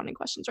of compounding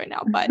questions right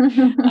now, but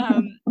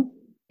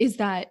is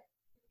that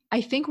I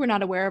think we're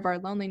not aware of our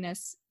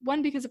loneliness,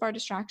 one, because of our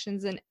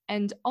distractions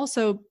and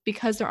also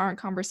because there aren't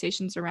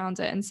conversations around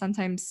it. And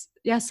sometimes,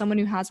 yeah, someone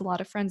who has a lot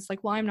of friends,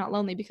 like, well, I'm not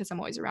lonely because I'm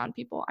always around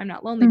people. I'm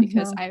not lonely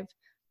because Mhm, I have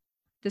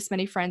this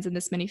many friends and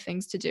this many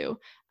things to do.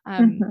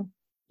 Um, mhm.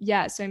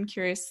 yeah, so I'm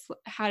curious,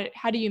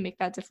 how do you make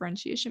that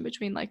differentiation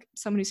between like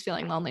someone who's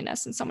feeling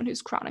loneliness and someone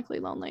who's chronically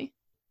lonely?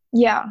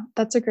 Yeah,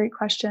 that's a great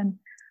question.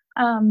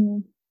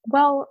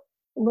 Well,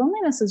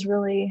 loneliness is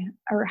really,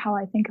 or how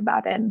I think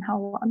about it, and how a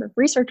lot of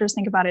researchers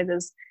think about it,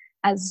 is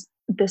as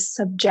this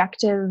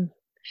subjective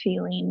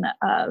feeling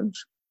of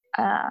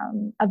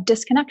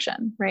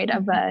disconnection, right?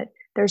 Mm-hmm.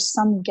 There's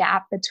some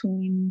gap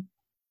between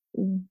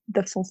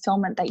the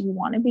fulfillment that you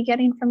want to be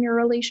getting from your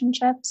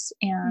relationships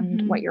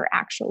and what Mm-hmm. you're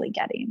actually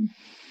getting.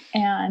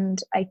 And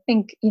I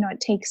think it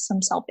takes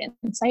some self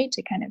insight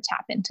to kind of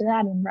tap into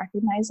that and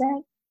recognize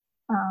it.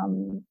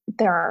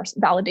 There are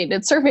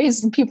validated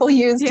surveys people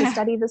use to Yeah.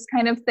 study this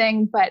kind of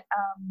thing, but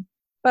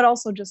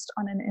also just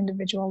on an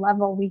individual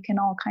level, we can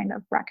all kind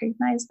of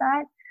recognize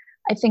that.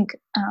 I think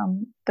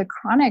the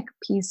chronic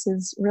piece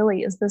is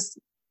really, is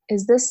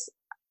this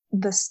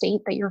the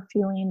state that you're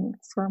feeling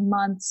for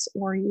months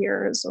or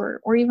years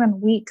or even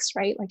weeks,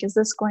 right? Like, is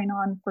this going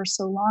on for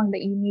so long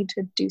that you need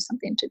to do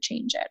something to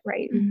change it,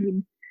 right? You Mm-hmm.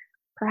 need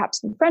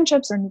perhaps new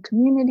friendships or new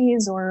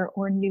communities or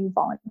new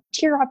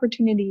volunteer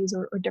opportunities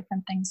or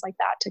different things like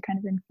that to kind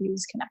of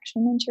infuse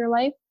connection into your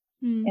life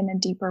Mm. in a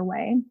deeper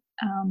way.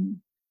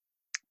 Um,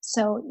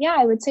 so yeah,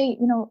 I would say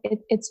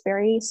it's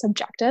very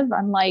subjective,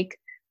 unlike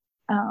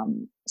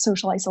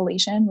social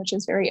isolation, which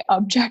is very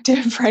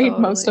objective, right?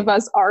 Most of Totally.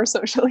 us are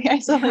socially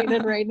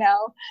isolated Yeah. right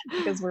now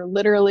because we're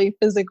literally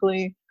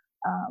physically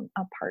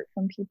apart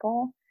from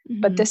people.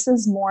 But Mm-hmm. this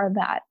is more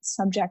that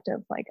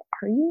subjective, like,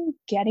 are you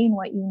getting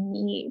what you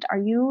need? Are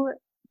you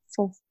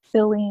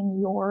fulfilling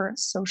your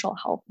social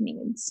health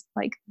needs,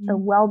 like the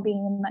Mm.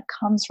 well-being that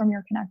comes from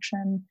your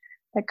connection,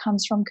 that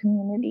comes from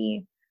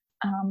community.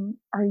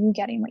 Are you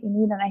getting what you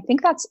need? And I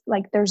think that's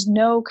like, there's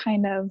no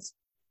kind of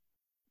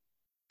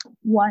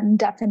one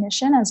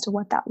definition as to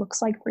what that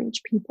looks like for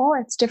each people.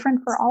 It's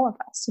different for all of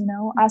us.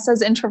 Us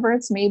as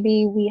introverts,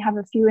 maybe we have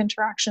a few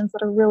interactions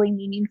that are really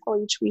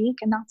meaningful each week,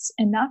 and that's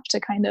enough to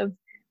kind of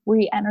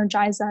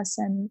re-energize us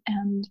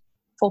and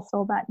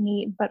fulfill that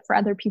need. But for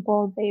other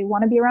people, they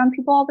want to be around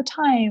people all the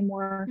time,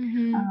 or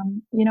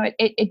Mm-hmm.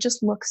 it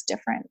just looks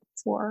different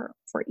for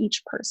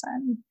each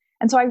person.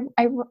 And so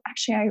I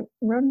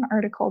wrote an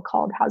article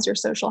called "How's Your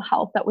Social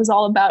Health?" that was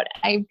all about,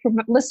 I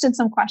listed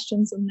some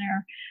questions in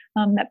there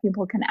that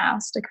people can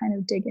ask to kind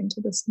of dig into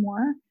this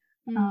more.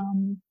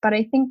 Mm. But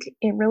I think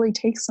it really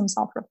takes some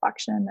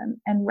self-reflection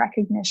and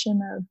recognition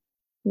of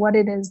what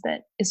it is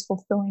that is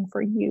fulfilling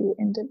for you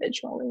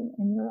individually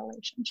in your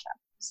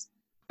relationships.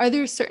 Are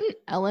there certain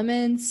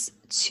elements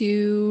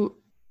to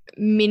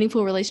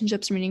meaningful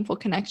relationships or meaningful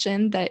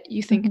connection that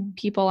you think Mm-hmm.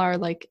 people are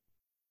like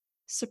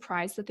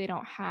surprised that they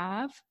don't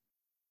have?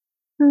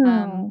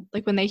 Hmm.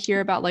 Like when they hear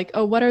about like,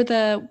 oh, what are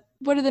the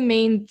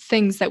main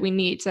things that we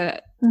need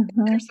to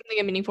consider Mm-hmm. something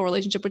a meaningful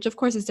relationship, which of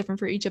course is different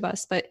for each of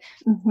us, but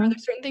are Mm-hmm. there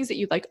certain things that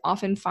you like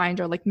often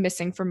find are like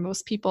missing from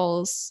most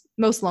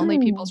lonely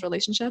Hmm. people's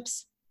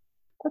relationships?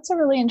 That's a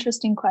really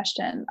interesting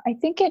question. I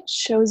think it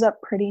shows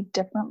up pretty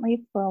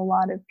differently for a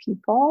lot of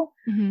people.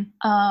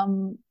 Mm-hmm.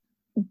 Um,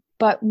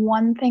 But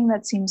one thing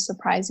that seems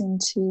surprising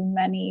to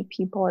many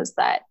people is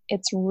that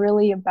it's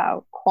really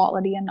about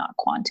quality and not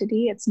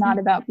quantity. It's not Mm-hmm.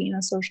 about being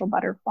a social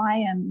butterfly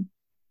and,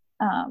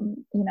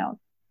 um, you know,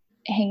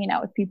 hanging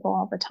out with people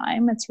all the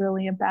time. It's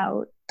really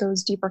about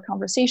those deeper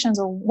conversations,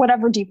 or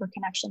whatever deeper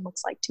connection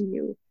looks like to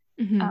you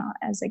Mm-hmm.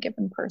 as a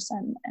given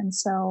person. And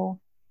so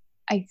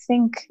I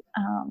think,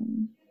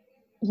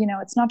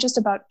 it's not just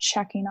about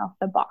checking off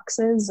the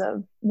boxes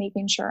of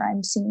making sure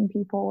I'm seeing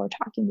people or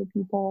talking to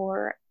people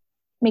or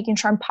making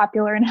sure I'm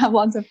popular and have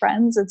lots of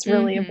friends. It's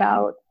really Mm-hmm.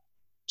 about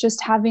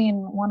just having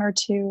one or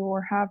two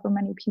or however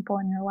many people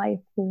in your life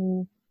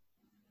who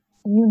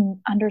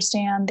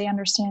they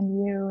understand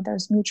you.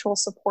 There's mutual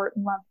support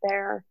and love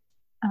there.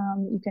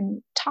 You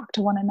can talk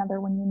to one another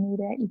when you need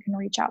it. You can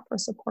reach out for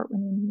support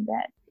when you need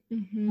it.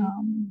 Mm-hmm.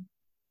 Um,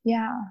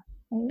 yeah.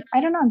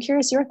 I don't know. I'm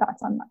curious your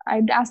thoughts on that.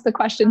 I'd ask the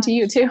question to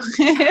you too.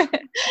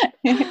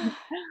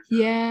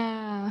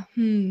 Yeah.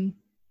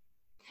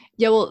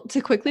 Yeah, well,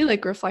 to quickly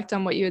like reflect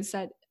on what you had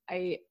said,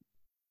 I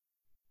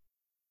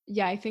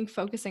I think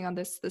focusing on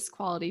this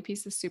quality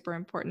piece is super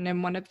important.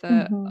 And one of the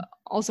Mm-hmm.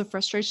 also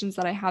frustrations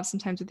that I have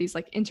sometimes with these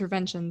like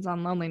interventions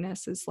on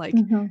loneliness is like,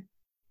 Mm-hmm.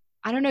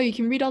 I don't know, you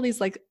can read all these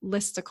like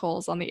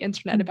listicles on the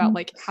internet about Mm-hmm.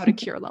 like how to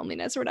cure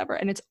loneliness or whatever,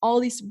 and it's all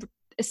these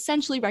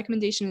essentially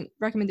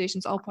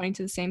recommendations all pointing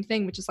to the same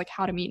thing, which is like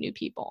how to meet new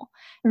people.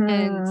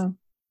 And Mm-hmm.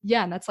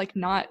 yeah, and that's like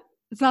not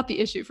it's not the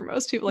issue for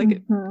most people. Like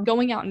Mm-hmm.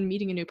 going out and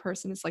meeting a new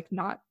person is like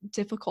not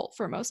difficult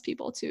for most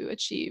people to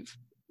achieve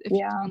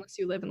Yeah. unless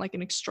you live in like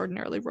an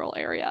extraordinarily rural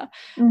area.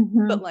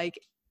 Mm-hmm. But like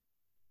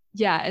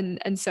yeah,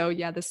 and so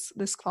yeah,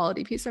 this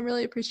quality piece I'm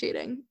really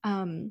appreciating.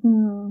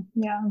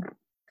 Yeah.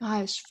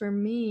 Gosh, for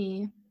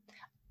me,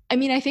 I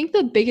mean, I think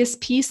the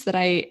biggest piece that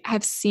I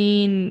have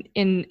seen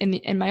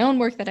in my own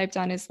work that I've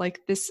done is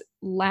like this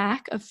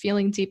lack of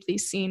feeling deeply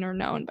seen or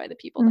known by the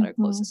people that are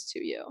Mm-hmm. closest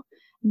to you.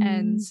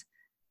 And Mm.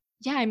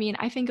 yeah, I mean,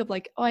 I think of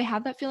like, oh, I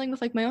have that feeling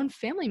with like my own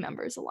family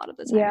members a lot of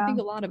the time. I Yeah. think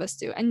a lot of us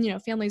do.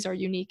 And families are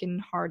unique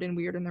and hard and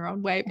weird in their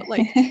own way, but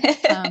like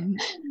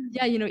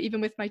yeah,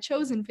 even with my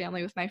chosen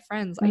family, with my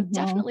friends, I Mm-hmm.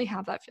 definitely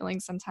have that feeling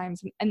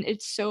sometimes. And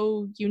it's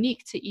so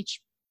unique to each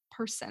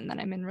person that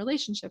I'm in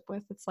relationship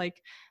with. It's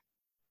like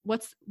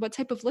what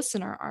type of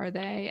listener are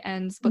they,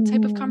 and what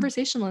type of Mm.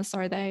 conversationalists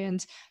are they,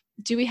 and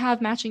do we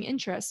have matching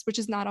interests, which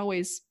is not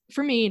always,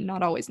 for me,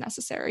 not always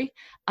necessary.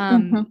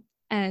 Mm-hmm.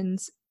 And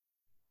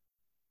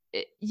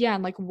yeah,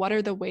 and like what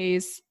are the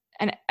ways,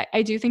 and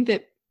I do think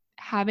that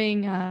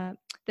having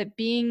that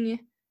being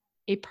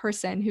a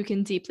person who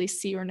can deeply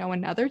see or know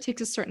another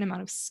takes a certain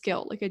amount of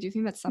skill. Like I do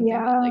think that's something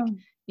that Yeah. like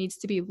needs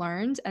to be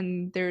learned,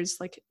 and there's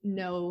like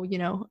no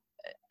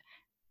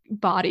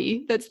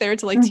body that's there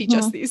to like teach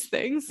us Mm-hmm. these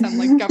things, some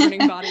like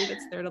governing body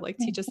that's there to like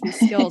teach us these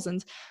skills.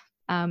 And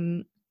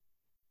um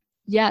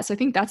yeah, so I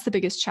think that's the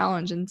biggest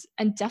challenge. And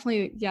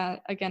definitely, yeah,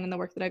 again, in the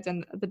work that I've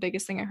done, the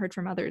biggest thing I heard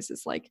from others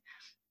is like,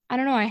 I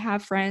don't know, I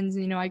have friends,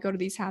 I go to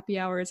these happy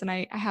hours and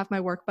I have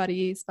my work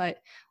buddies, but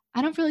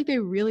I don't feel like they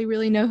really,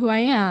 really know who I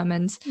am.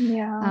 And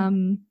Yeah.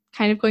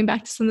 kind of going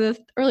back to some of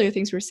the earlier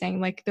things we were saying,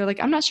 like they're like,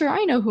 I'm not sure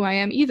I know who I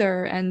am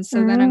either. And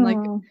so then I'm like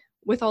Mm.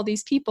 with all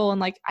these people, and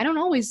like I don't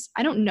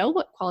know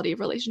what quality of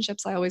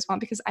relationships I always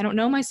want, because I don't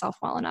know myself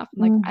well enough.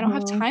 And like I don't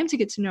have Mm-hmm. time to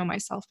get to know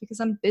myself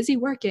because I'm busy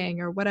working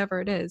or whatever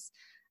it is.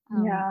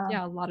 Yeah.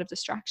 Yeah, a lot of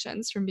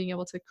distractions from being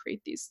able to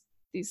create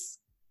these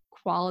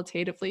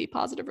qualitatively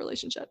positive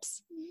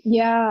relationships.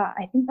 Yeah.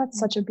 I think that's Mm.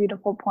 such a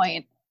beautiful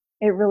point.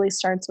 It really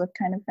starts with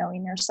kind of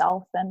knowing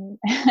yourself and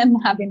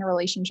having a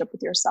relationship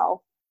with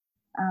yourself.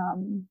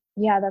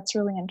 Yeah, that's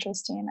really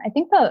interesting. I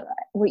think that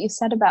what you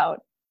said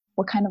about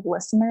what kind of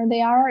listener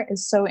they are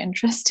is so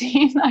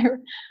interesting.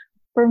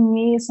 For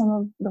me, some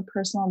of the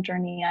personal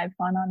journey I've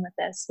gone on with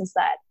this is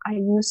that I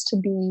used to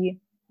be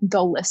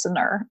the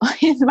listener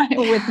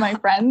with my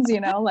friends,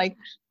 like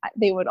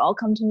they would all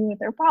come to me with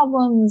their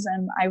problems,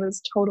 and I was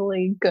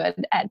totally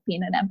good at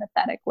being an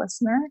empathetic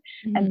listener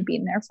and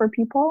being there for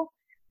people.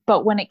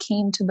 But when it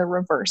came to the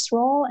reverse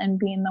role and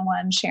being the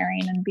one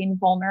sharing and being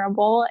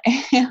vulnerable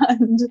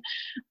and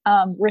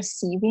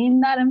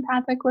receiving that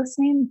empathic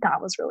listening,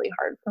 that was really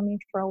hard for me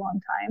for a long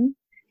time.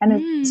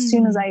 And as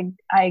soon as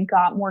I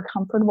got more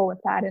comfortable with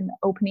that and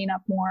opening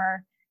up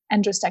more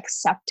and just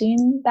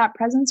accepting that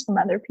presence from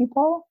other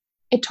people,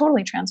 it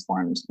totally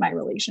transformed my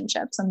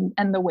relationships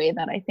and the way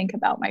that I think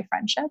about my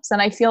friendships.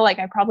 And I feel like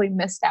I probably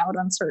missed out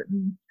on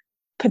certain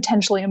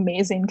potentially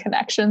amazing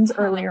connections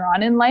earlier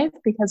on in life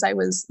because I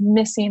was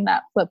missing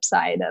that flip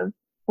side of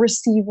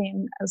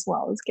receiving as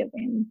well as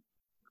giving.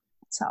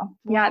 So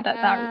yeah,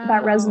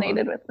 that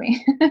resonated with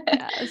me.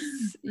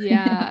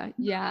 Yes.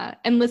 Yeah.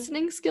 And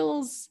listening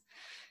skills,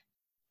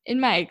 in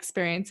my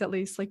experience, at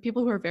least, like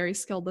people who are very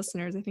skilled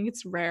listeners, I think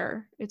it's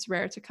rare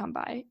to come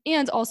by.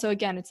 And also,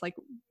 again, it's like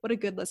what a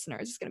good listener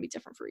is going to be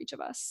different for each of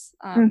us.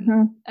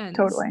 And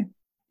totally.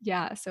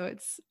 Yeah. So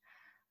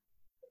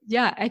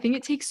I think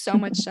it takes so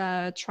much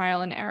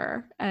trial and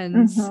error.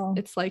 And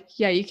it's like,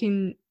 yeah, you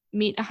can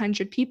meet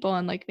 100 people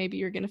and like maybe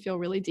you're going to feel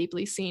really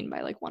deeply seen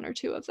by like one or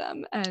two of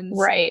them. And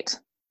right.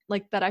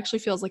 Like that actually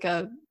feels like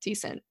a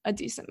decent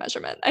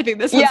measurement. I think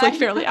this is like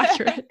fairly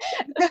accurate.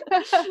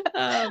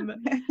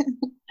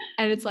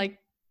 And it's like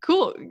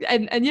cool.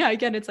 And yeah,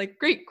 again, it's like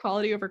great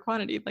quality over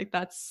quantity. Like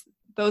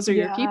those are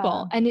your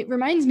people. And it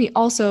reminds me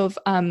also of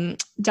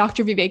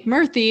Dr. Vivek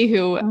Murthy,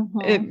 who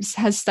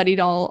has studied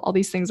all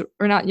these things,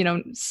 or not,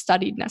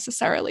 studied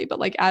necessarily, but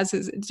like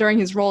during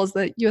his role as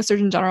the US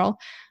Surgeon General,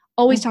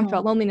 always talked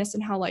about loneliness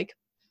and how like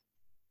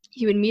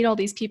he would meet all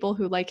these people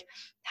who like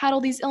had all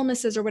these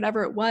illnesses or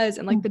whatever it was.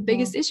 And like the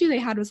biggest issue they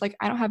had was like,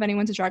 I don't have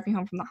anyone to drive me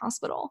home from the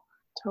hospital.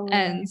 Totally.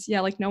 And yeah,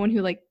 like no one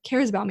who like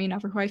cares about me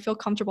enough or who I feel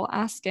comfortable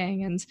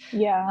asking.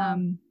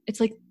 And it's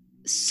like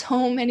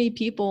so many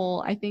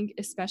people, I think,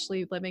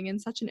 especially living in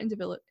such an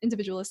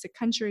individualistic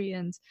country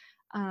and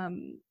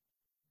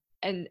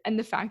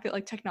the fact that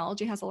like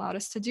technology has allowed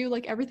us to do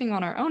like everything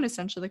on our own,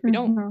 essentially, like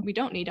we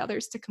don't need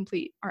others to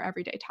complete our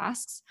everyday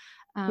tasks.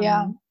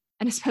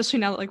 And especially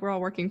now that like we're all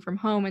working from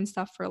home and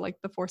stuff for like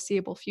the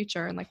foreseeable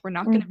future, and like we're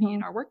not going to be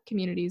in our work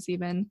communities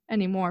even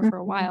anymore for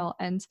a while.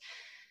 And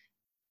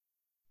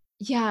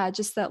yeah,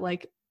 just that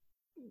like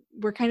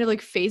we're kind of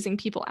like phasing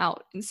people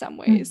out in some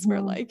ways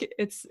where like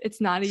it's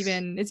not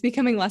even, it's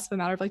becoming less of a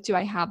matter of like, do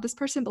I have this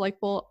person? But like,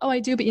 well, oh, I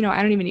do, but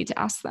I don't even need to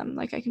ask them.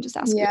 Like I can just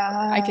ask,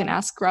 I can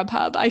ask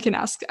Grubhub. I can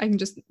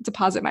just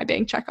deposit my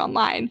bank check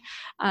online.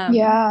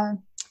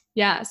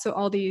 So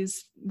all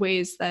these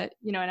ways that,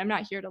 and I'm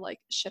not here to like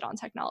shit on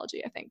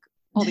technology. I think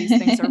all these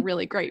things are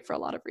really great for a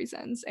lot of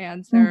reasons,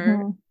 and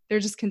they're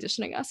just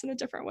conditioning us in a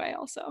different way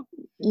also.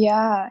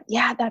 Yeah,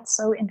 that's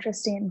so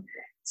interesting.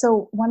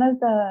 So one of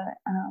the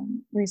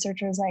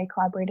researchers I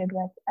collaborated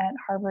with at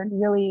Harvard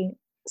really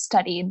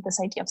studied this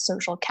idea of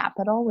social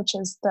capital, which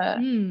is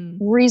the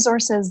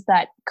resources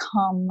that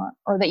come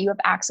or that you have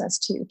access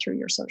to through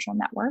your social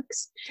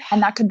networks.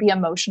 And that could be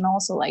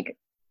emotional. So like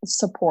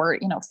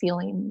support,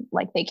 feeling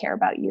like they care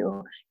about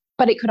you,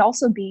 but it could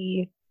also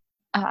be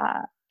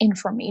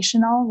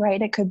informational,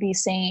 right? It could be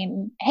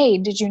saying, hey,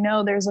 did you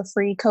know there's a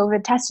free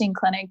COVID testing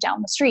clinic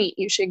down the street?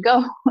 You should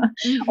go.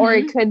 Or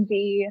it could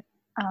be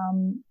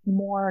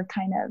more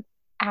kind of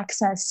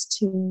access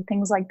to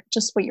things like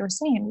just what you were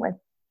saying with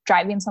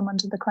driving someone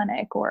to the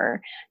clinic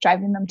or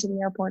driving them to the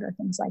airport or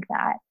things like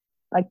that.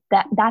 Like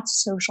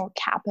that's social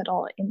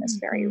capital in this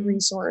very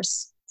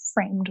resource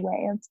framed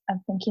way of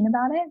thinking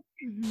about it.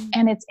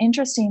 And it's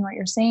interesting what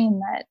you're saying,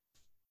 that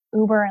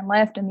Uber and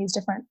Lyft and these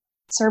different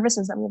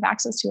services that we have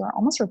access to are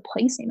almost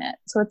replacing it.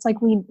 So it's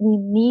like we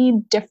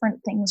need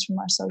different things from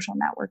our social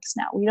networks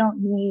now. We don't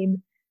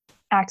need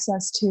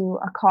access to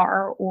a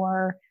car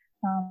or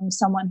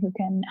someone who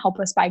can help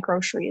us buy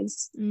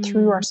groceries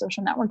through our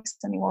social networks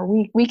anymore.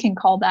 We can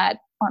call that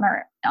on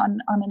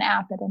an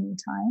app at any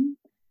time.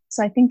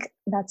 So I think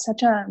that's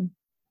such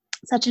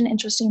an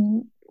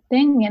interesting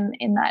thing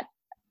in that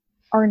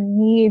our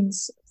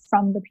needs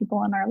from the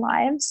people in our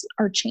lives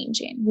are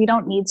changing. We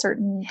don't need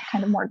certain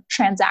kind of more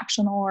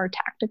transactional or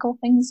tactical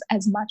things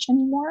as much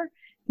anymore.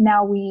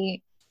 Now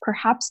we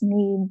perhaps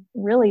need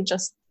really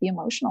just the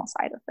emotional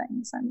side of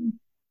things, and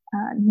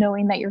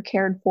knowing that you're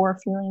cared for,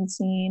 feeling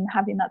seen,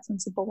 having that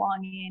sense of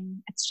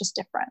belonging. It's just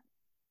different.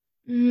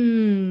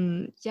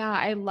 Yeah,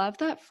 I love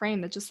that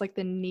frame, that just like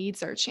the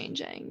needs are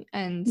changing.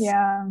 And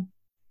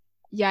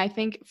I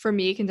think for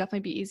me, it can definitely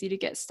be easy to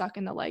get stuck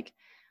in the like,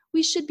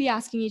 we should be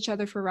asking each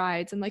other for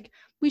rides, and like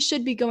we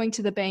should be going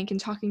to the bank and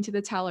talking to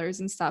the tellers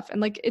and stuff.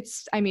 And like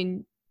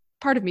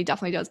part of me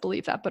definitely does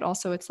believe that, but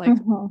also it's like,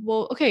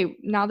 well, okay,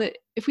 now that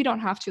if we don't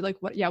have to, like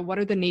what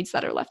are the needs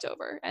that are left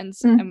over, and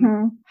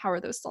how are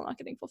those still not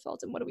getting fulfilled,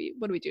 and what do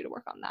we do to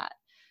work on that?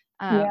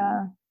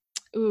 Yeah.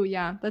 Ooh,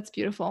 yeah, that's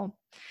beautiful.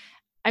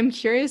 I'm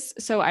curious.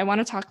 So I want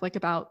to talk like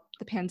about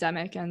the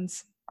pandemic and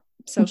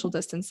social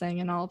distancing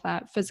and all of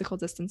that. Physical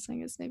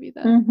distancing is maybe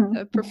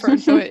the preferred,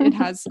 though it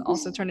has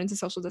also turned into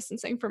social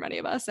distancing for many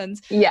of us. And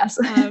Yes.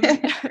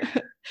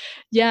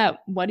 yeah,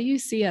 what do you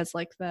see as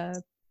like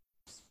the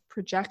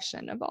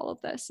projection of all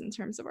of this in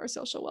terms of our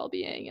social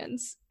well-being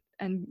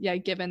and yeah,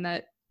 given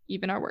that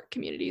even our work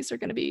communities are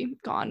going to be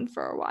gone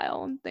for a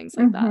while and things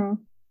like that.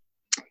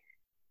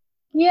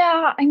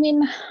 Yeah, I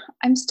mean,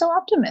 I'm still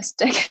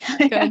optimistic.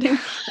 Good.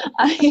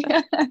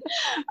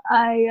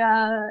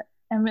 I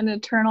am an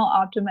eternal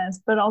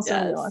optimist, but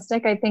also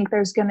realistic. I think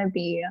there's going to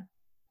be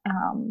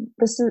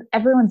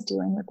everyone's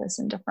dealing with this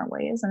in different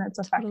ways, and it's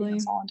affecting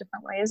us all in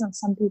different ways. And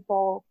some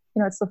people,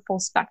 it's the full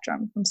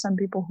spectrum. From some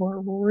people who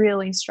are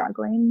really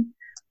struggling.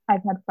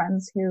 I've had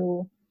friends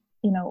who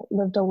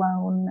lived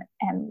alone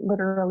and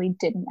literally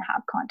didn't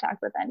have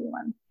contact with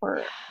anyone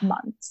for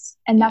months.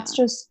 And that's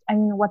just,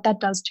 what that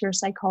does to your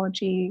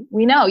psychology.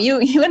 We know, you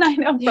and I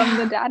know from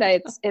the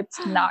data,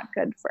 it's not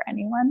good for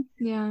anyone.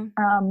 Yeah.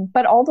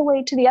 But all the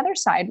way to the other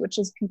side, which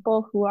is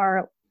people who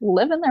are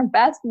living their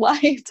best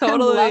life,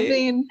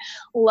 totally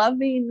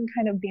loving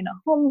kind of being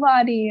a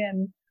homebody.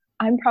 And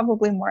I'm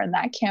probably more in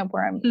that camp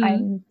where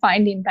I'm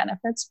finding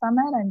benefits from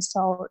it. I'm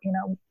still,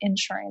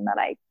 ensuring that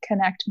I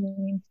connect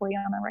meaningfully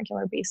on a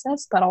regular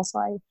basis, but also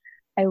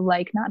I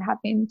like not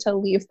having to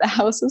leave the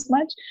house as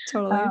much.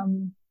 Totally.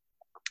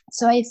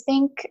 So I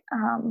think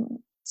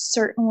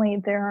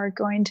certainly there are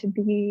going to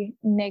be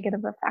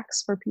negative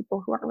effects for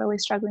people who are really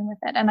struggling with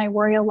it. And I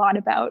worry a lot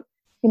about,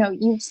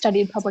 you've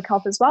studied public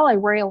health as well. I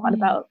worry a lot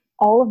about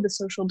all of the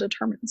social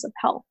determinants of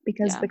health,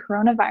 because the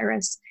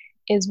coronavirus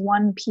is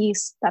one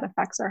piece that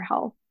affects our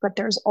health, but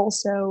there's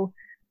also,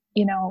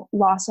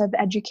 loss of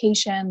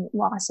education,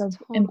 loss of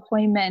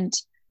employment,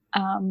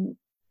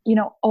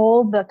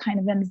 all the kind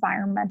of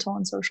environmental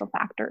and social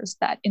factors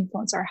that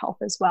influence our health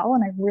as well.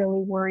 And I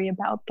really worry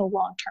about the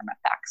long-term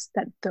effects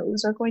that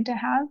those are going to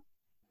have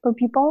for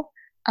people.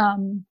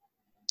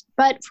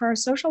 But for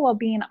social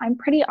well-being, I'm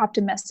pretty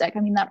optimistic. I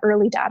mean, that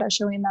early data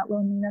showing that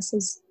loneliness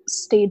has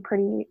stayed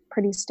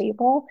pretty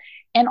stable.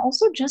 And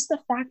also just the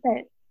fact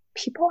that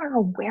people are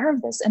aware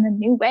of this in a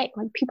new way.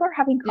 Like, people are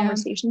having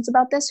conversations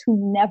about this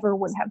who never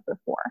would have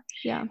before.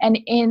 Yeah.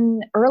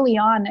 And early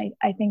on,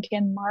 I think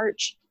in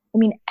March,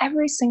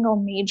 every single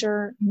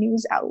major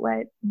news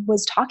outlet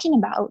was talking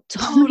about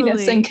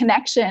loneliness and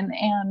connection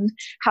and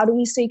how do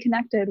we stay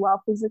connected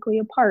while physically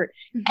apart.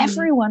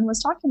 Everyone was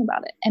talking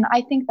about it. And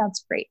I think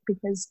that's great,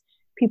 because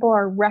people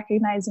are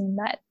recognizing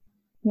that,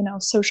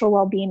 social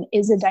well-being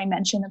is a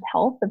dimension of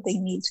health that they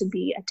need to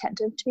be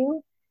attentive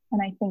to.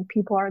 And I think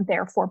people are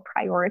therefore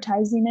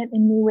prioritizing it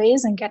in new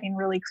ways and getting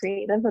really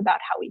creative about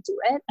how we do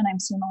it. And I'm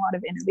seeing a lot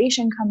of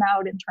innovation come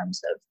out in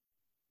terms of,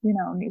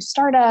 new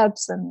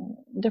startups and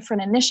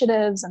different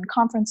initiatives and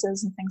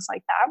conferences and things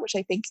like that, which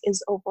I think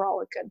is overall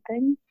a good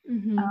thing.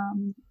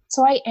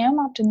 So I am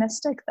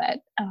optimistic that,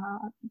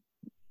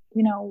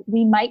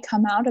 we might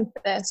come out of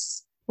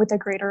this with a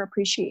greater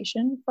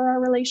appreciation for our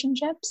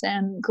relationships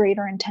and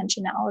greater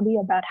intentionality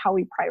about how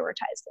we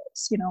prioritize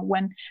this.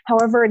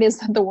 However it is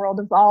that the world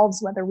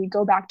evolves, whether we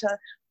go back to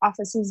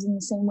offices in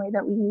the same way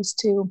that we used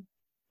to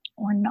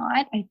or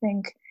not, I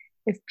think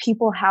if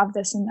people have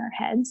this in their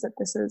heads, that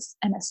this is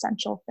an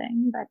essential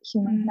thing, that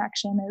human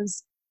connection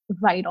is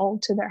vital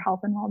to their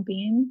health and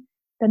well-being,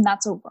 then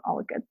that's overall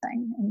a good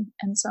thing.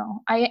 And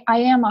so I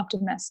am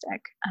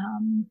optimistic.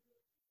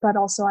 But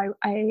also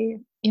I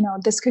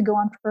this could go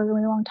on for a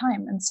really long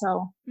time. And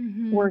so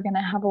we're going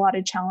to have a lot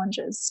of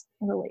challenges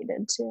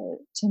related to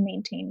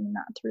maintaining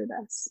that through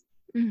this.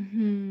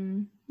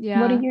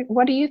 Yeah.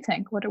 What do you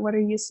think? What are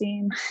you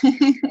seeing?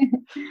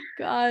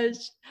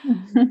 Gosh.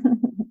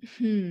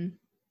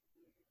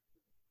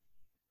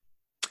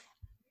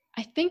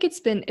 I think it's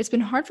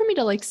been hard for me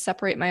to like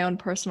separate my own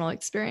personal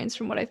experience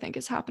from what I think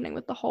is happening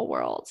with the whole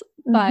world.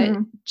 But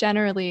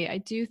generally, I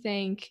do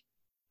think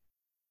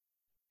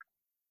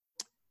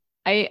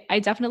I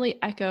definitely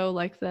echo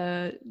like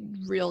the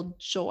real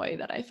joy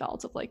that I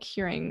felt of like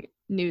hearing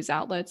news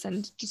outlets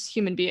and just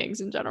human beings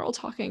in general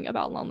talking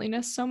about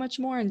loneliness so much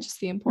more, and just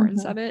the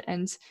importance of it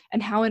and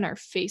how in our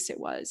face it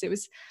was.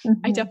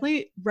 I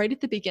definitely, right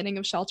at the beginning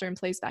of shelter in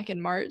place back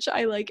in March,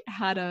 I like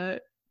had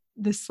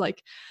this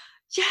like,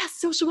 yes,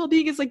 social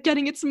well-being is like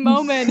getting its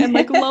moment and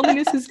like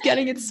loneliness is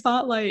getting its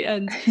spotlight,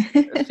 and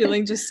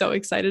feeling just so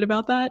excited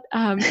about that.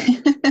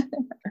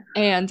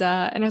 And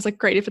I was like,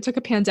 great, if it took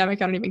a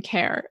pandemic, I don't even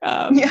care,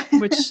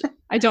 which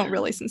I don't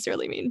really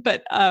sincerely mean.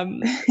 But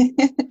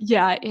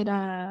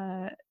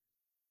yeah,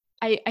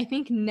 I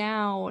think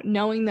now,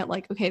 knowing that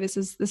like, okay, this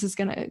is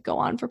going to go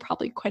on for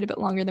probably quite a bit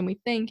longer than we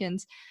think. And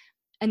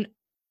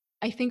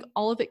I think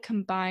all of it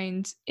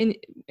combined in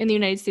the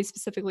United States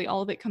specifically,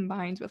 all of it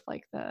combined with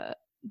like the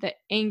the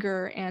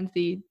anger and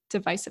the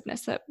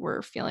divisiveness that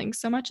we're feeling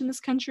so much in this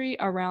country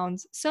around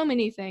so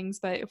many things.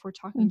 But if we're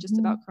talking just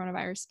about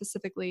coronavirus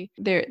specifically,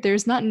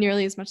 there's not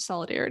nearly as much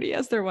solidarity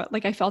as there was.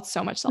 Like, I felt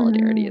so much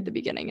solidarity at the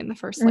beginning in the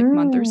first like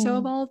month or so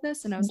of all of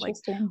this. And I was like,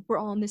 we're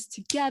all in this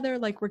together.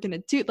 Like, we're going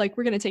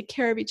to take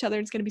care of each other.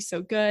 It's going to be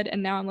so good.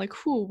 And now I'm like,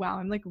 wow,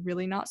 I'm like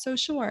really not so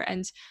sure.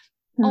 And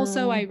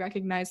also I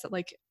recognize that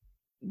like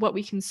what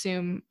we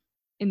consume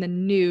in the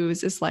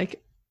news is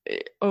like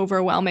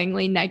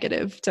overwhelmingly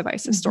negative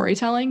divisive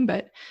storytelling,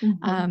 but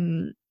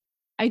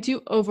I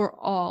do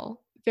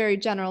overall, very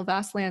general,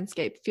 vast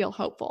landscape, feel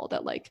hopeful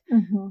that like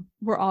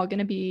we're all going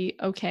to be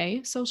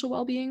okay social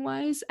well-being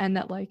wise, and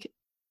that like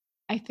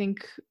I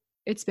think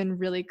it's been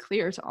really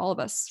clear to all of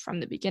us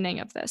from the beginning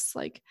of this,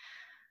 like,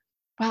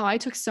 wow, I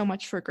took so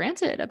much for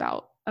granted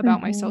about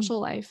my social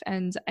life,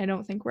 and I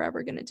don't think we're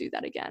ever going to do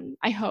that again.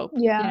 I hope.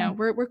 You know,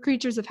 we're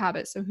creatures of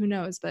habit, so who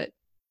knows, but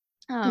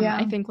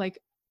I think like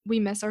we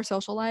miss our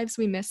social lives.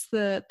 We miss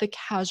the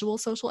casual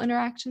social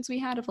interactions we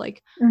had of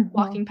like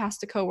walking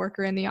past a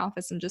coworker in the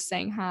office and just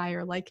saying hi,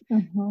 or like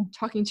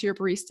talking to your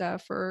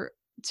barista for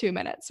 2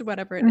 minutes or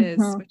whatever it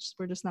is, which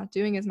we're just not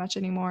doing as much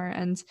anymore,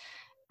 and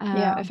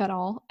if at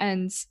all.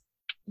 And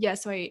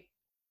so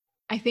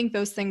I think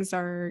those things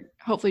are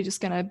hopefully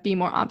just going to be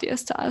more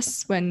obvious to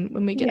us when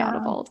we get out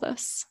of all of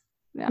this.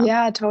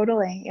 Yeah,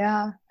 totally.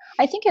 Yeah.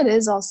 I think it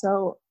is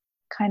also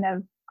kind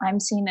of, I'm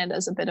seeing it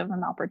as a bit of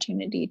an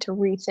opportunity to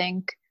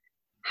rethink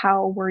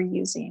how we're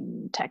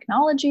using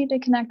technology to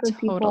connect with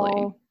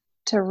people,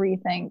 to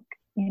rethink,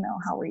 you know,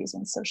 how we're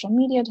using social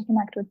media to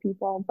connect with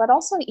people, but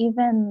also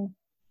even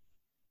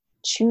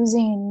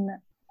choosing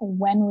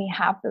when we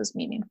have those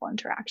meaningful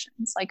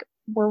interactions. Like,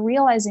 we're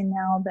realizing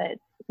now that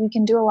we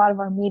can do a lot of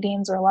our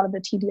meetings or a lot of the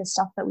tedious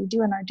stuff that we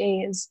do in our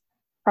days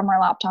from our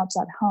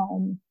laptops at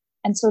home.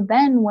 And so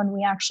then when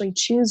we actually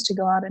choose to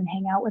go out and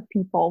hang out with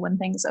people, when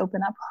things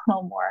open up a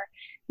little more,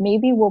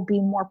 maybe we'll be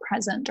more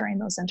present during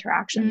those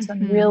interactions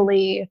and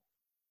really,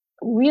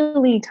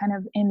 really kind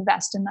of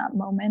invest in that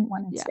moment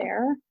when it's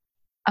there.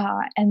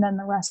 And then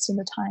the rest of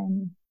the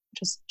time,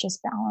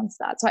 just balance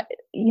that. So,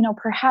 you know,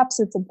 perhaps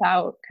it's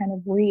about kind of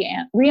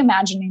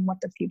reimagining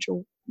what the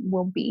future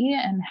will be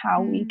and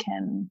how we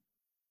can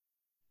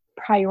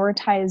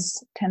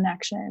prioritize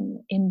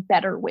connection in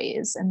better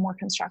ways and more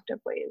constructive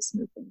ways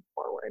moving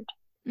forward.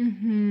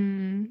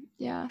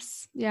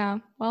 Yes. Yeah.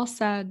 Well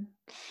said.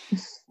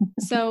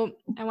 So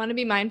I want to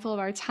be mindful of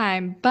our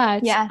time,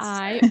 but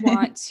I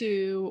want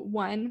to,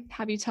 one,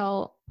 have you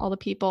tell all the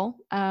people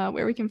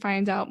where we can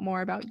find out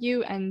more about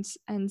you and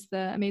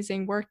the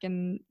amazing work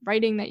and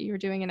writing that you're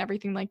doing and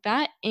everything like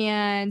that.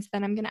 And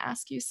then I'm going to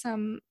ask you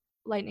some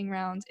lightning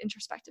round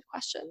introspective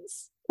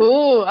questions.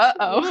 Ooh,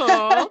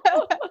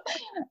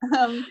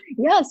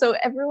 yeah, so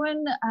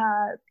everyone,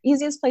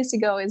 easiest place to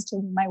go is to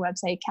my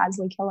website,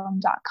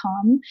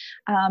 kasleykillam.com.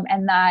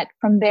 And that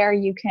from there,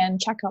 you can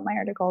check out my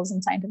articles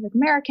in Scientific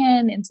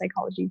American, in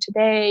Psychology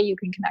Today. You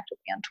can connect with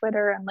me on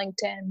Twitter and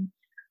LinkedIn,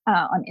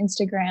 on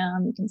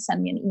Instagram. You can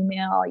send me an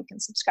email. You can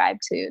subscribe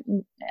to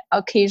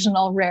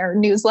occasional rare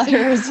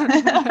newsletters.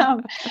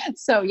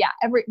 So yeah,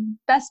 every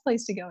best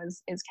place to go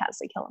is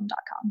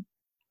kasleykillam.com.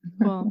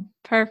 Cool.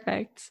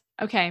 Perfect.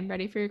 Okay.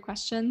 Ready for your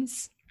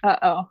questions?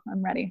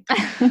 I'm ready.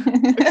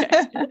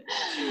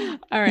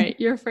 All right.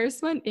 Your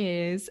first one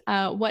is,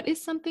 what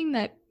is something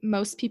that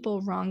most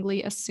people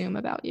wrongly assume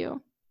about you?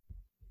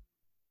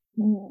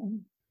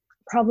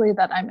 Probably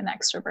that I'm an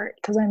extrovert,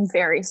 because I'm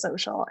very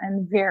social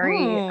and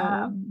very,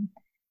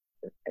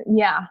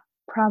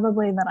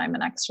 probably that I'm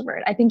an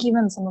extrovert. I think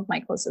even some of my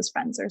closest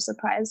friends are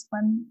surprised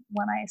when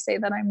I say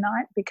that I'm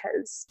not,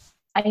 because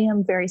I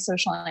am very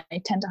social and I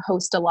tend to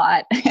host a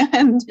lot,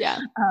 and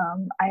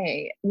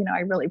I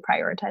really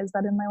prioritize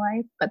that in my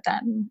life, but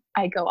then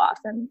I go off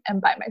and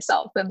by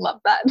myself and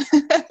love that.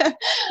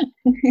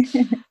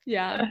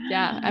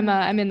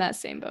 I'm in that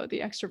same boat,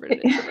 the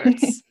extroverted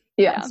introverts.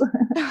 Yes.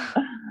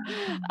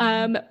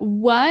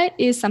 What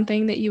is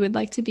something that you would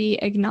like to be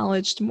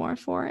acknowledged more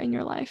for in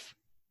your life?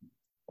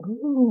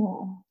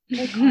 Ooh,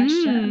 good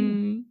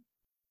question.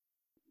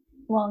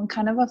 Well, on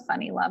kind of a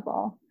funny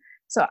level.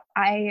 So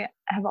I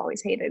have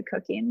always hated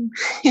cooking,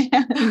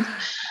 and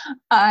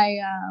I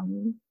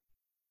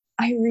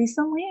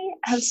recently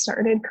have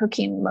started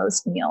cooking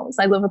most meals.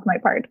 I live with my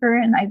partner,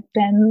 and I've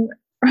been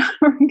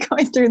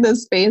going through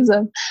this phase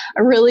of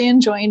really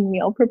enjoying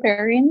meal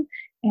preparing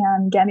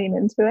and getting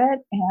into it.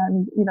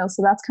 And, you know,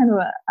 so that's kind of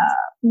a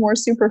more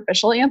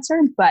superficial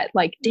answer, but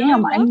like,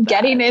 damn, I'm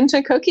getting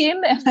into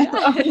cooking and I'm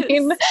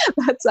owning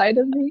that side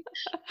of me,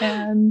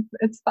 and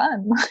it's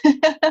fun.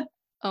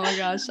 Oh my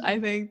gosh, I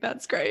think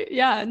that's great.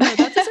 Yeah, no,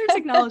 that deserves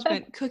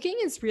acknowledgement. Cooking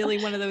is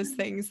really one of those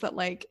things that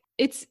like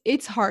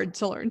it's hard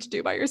to learn to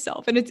do by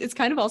yourself. And it's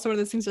kind of also one of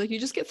those things where, like, you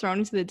just get thrown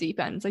into the deep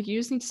end. It's like, you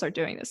just need to start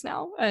doing this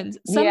now. And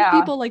some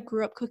people like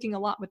grew up cooking a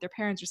lot with their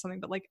parents or something,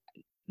 but like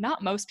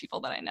not most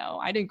people that I know.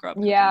 I didn't grow up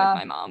cooking with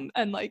my mom.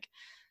 And like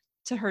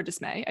to her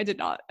dismay. I did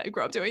not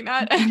grow up doing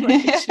that.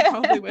 Like, she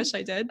probably wish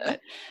I did,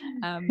 but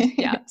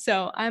yeah.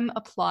 So I'm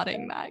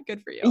applauding that.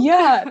 Good for you.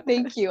 Yeah,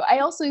 thank you. I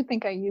also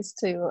think I used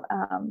to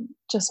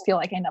just feel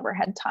like I never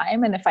had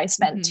time. And if I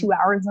spent 2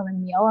 hours on a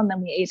meal and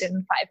then we ate it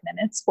in 5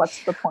 minutes,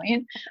 what's the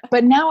point?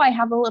 But now I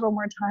have a little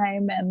more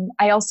time. And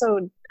I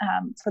also,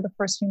 for the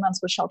first few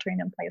months, was sheltering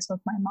in place with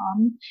my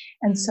mom.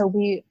 And so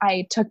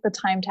I took the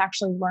time to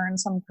actually learn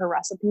some of her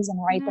recipes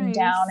and write them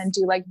down and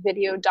do like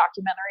video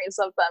documentaries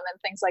of them and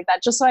things like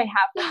that, just so I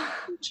have them in the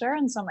future.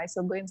 And so my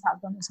siblings have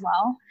them as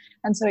well.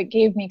 And so it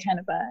gave me kind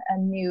of a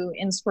new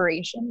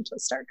inspiration to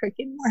start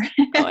cooking more.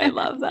 Oh, I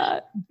love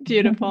that.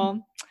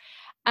 Beautiful.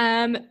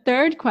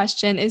 Third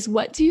question is,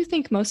 what do you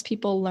think most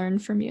people learn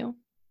from you?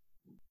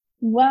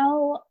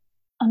 Well,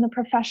 on the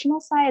professional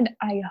side,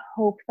 I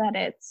hope that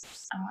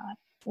it's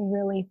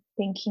really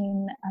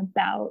thinking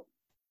about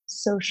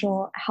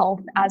social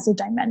health as a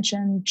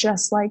dimension,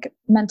 just like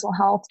mental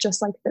health,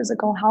 just like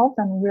physical health,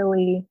 and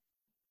really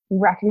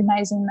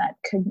recognizing that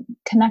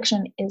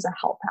connection is a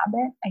health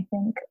habit. I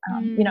think,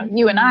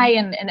 you and I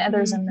and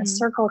others in this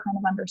circle kind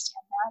of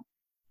understand that,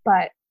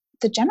 but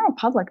the general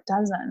public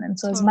doesn't. And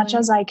so as much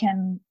as I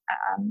can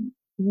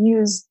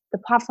use the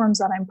platforms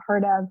that I'm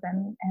part of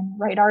and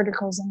write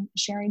articles and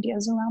share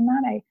ideas around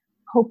that, I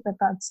hope that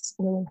that's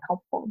really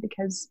helpful,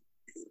 because,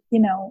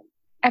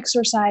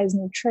 exercise,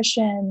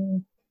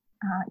 nutrition,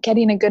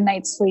 getting a good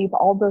night's sleep,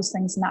 all those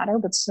things matter,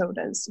 but so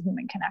does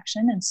human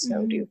connection, and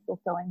so do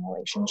fulfilling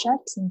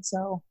relationships. And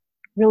so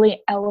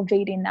really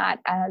elevating that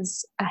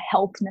as a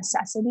health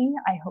necessity,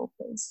 I hope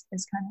is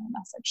kind of a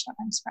message that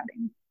I'm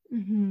spreading.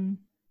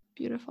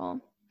 Beautiful.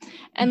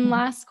 And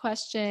last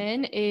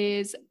question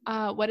is,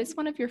 what is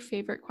one of your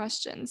favorite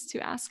questions to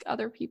ask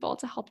other people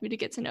to help you to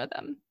get to know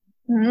them?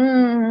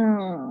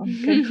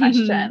 Good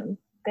question.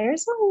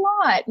 There's a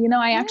lot.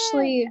 I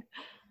actually,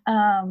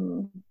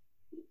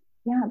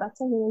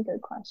 that's a really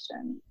good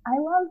question. I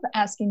love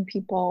asking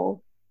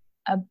people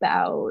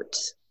about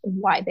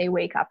why they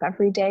wake up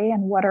every day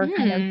and what are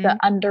kind of the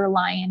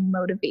underlying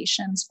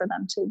motivations for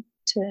them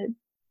to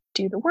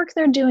do the work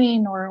they're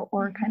doing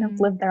or kind of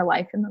live their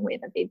life in the way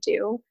that they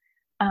do.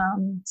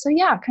 So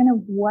yeah, kind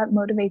of what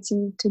motivates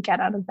you to get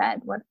out of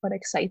bed? What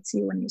excites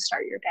you when you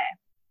start your day?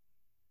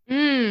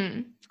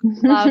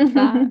 Love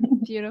that.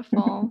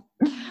 Beautiful.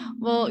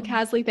 Well,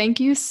 Kasly, thank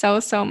you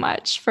so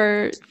much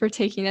for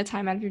taking the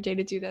time out of your day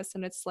to do this.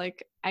 And it's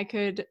like, I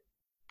could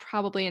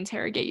probably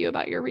interrogate you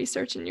about your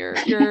research and your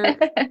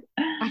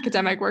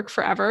academic work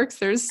forever, because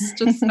there's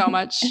just so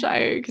much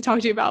I could talk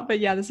to you about. But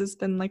yeah, this has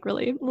been like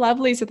really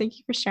lovely. So thank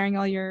you for sharing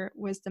all your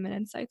wisdom and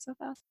insights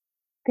with us.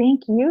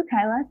 Thank you,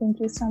 Kyla. Thank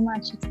you so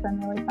much. It's been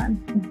really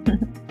fun.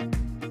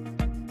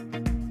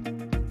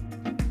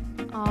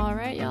 All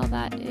right, y'all,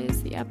 that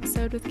is the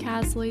episode with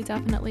Kasly.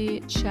 Definitely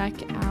check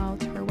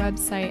out her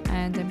website,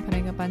 and I'm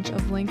putting a bunch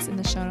of links in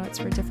the show notes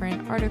for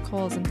different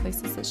articles and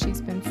places that she's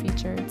been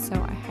featured. So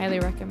I highly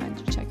recommend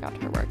you check out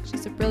her work.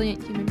 She's a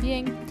brilliant human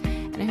being,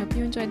 and I hope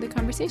you enjoyed the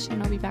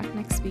conversation. I'll be back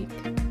next week.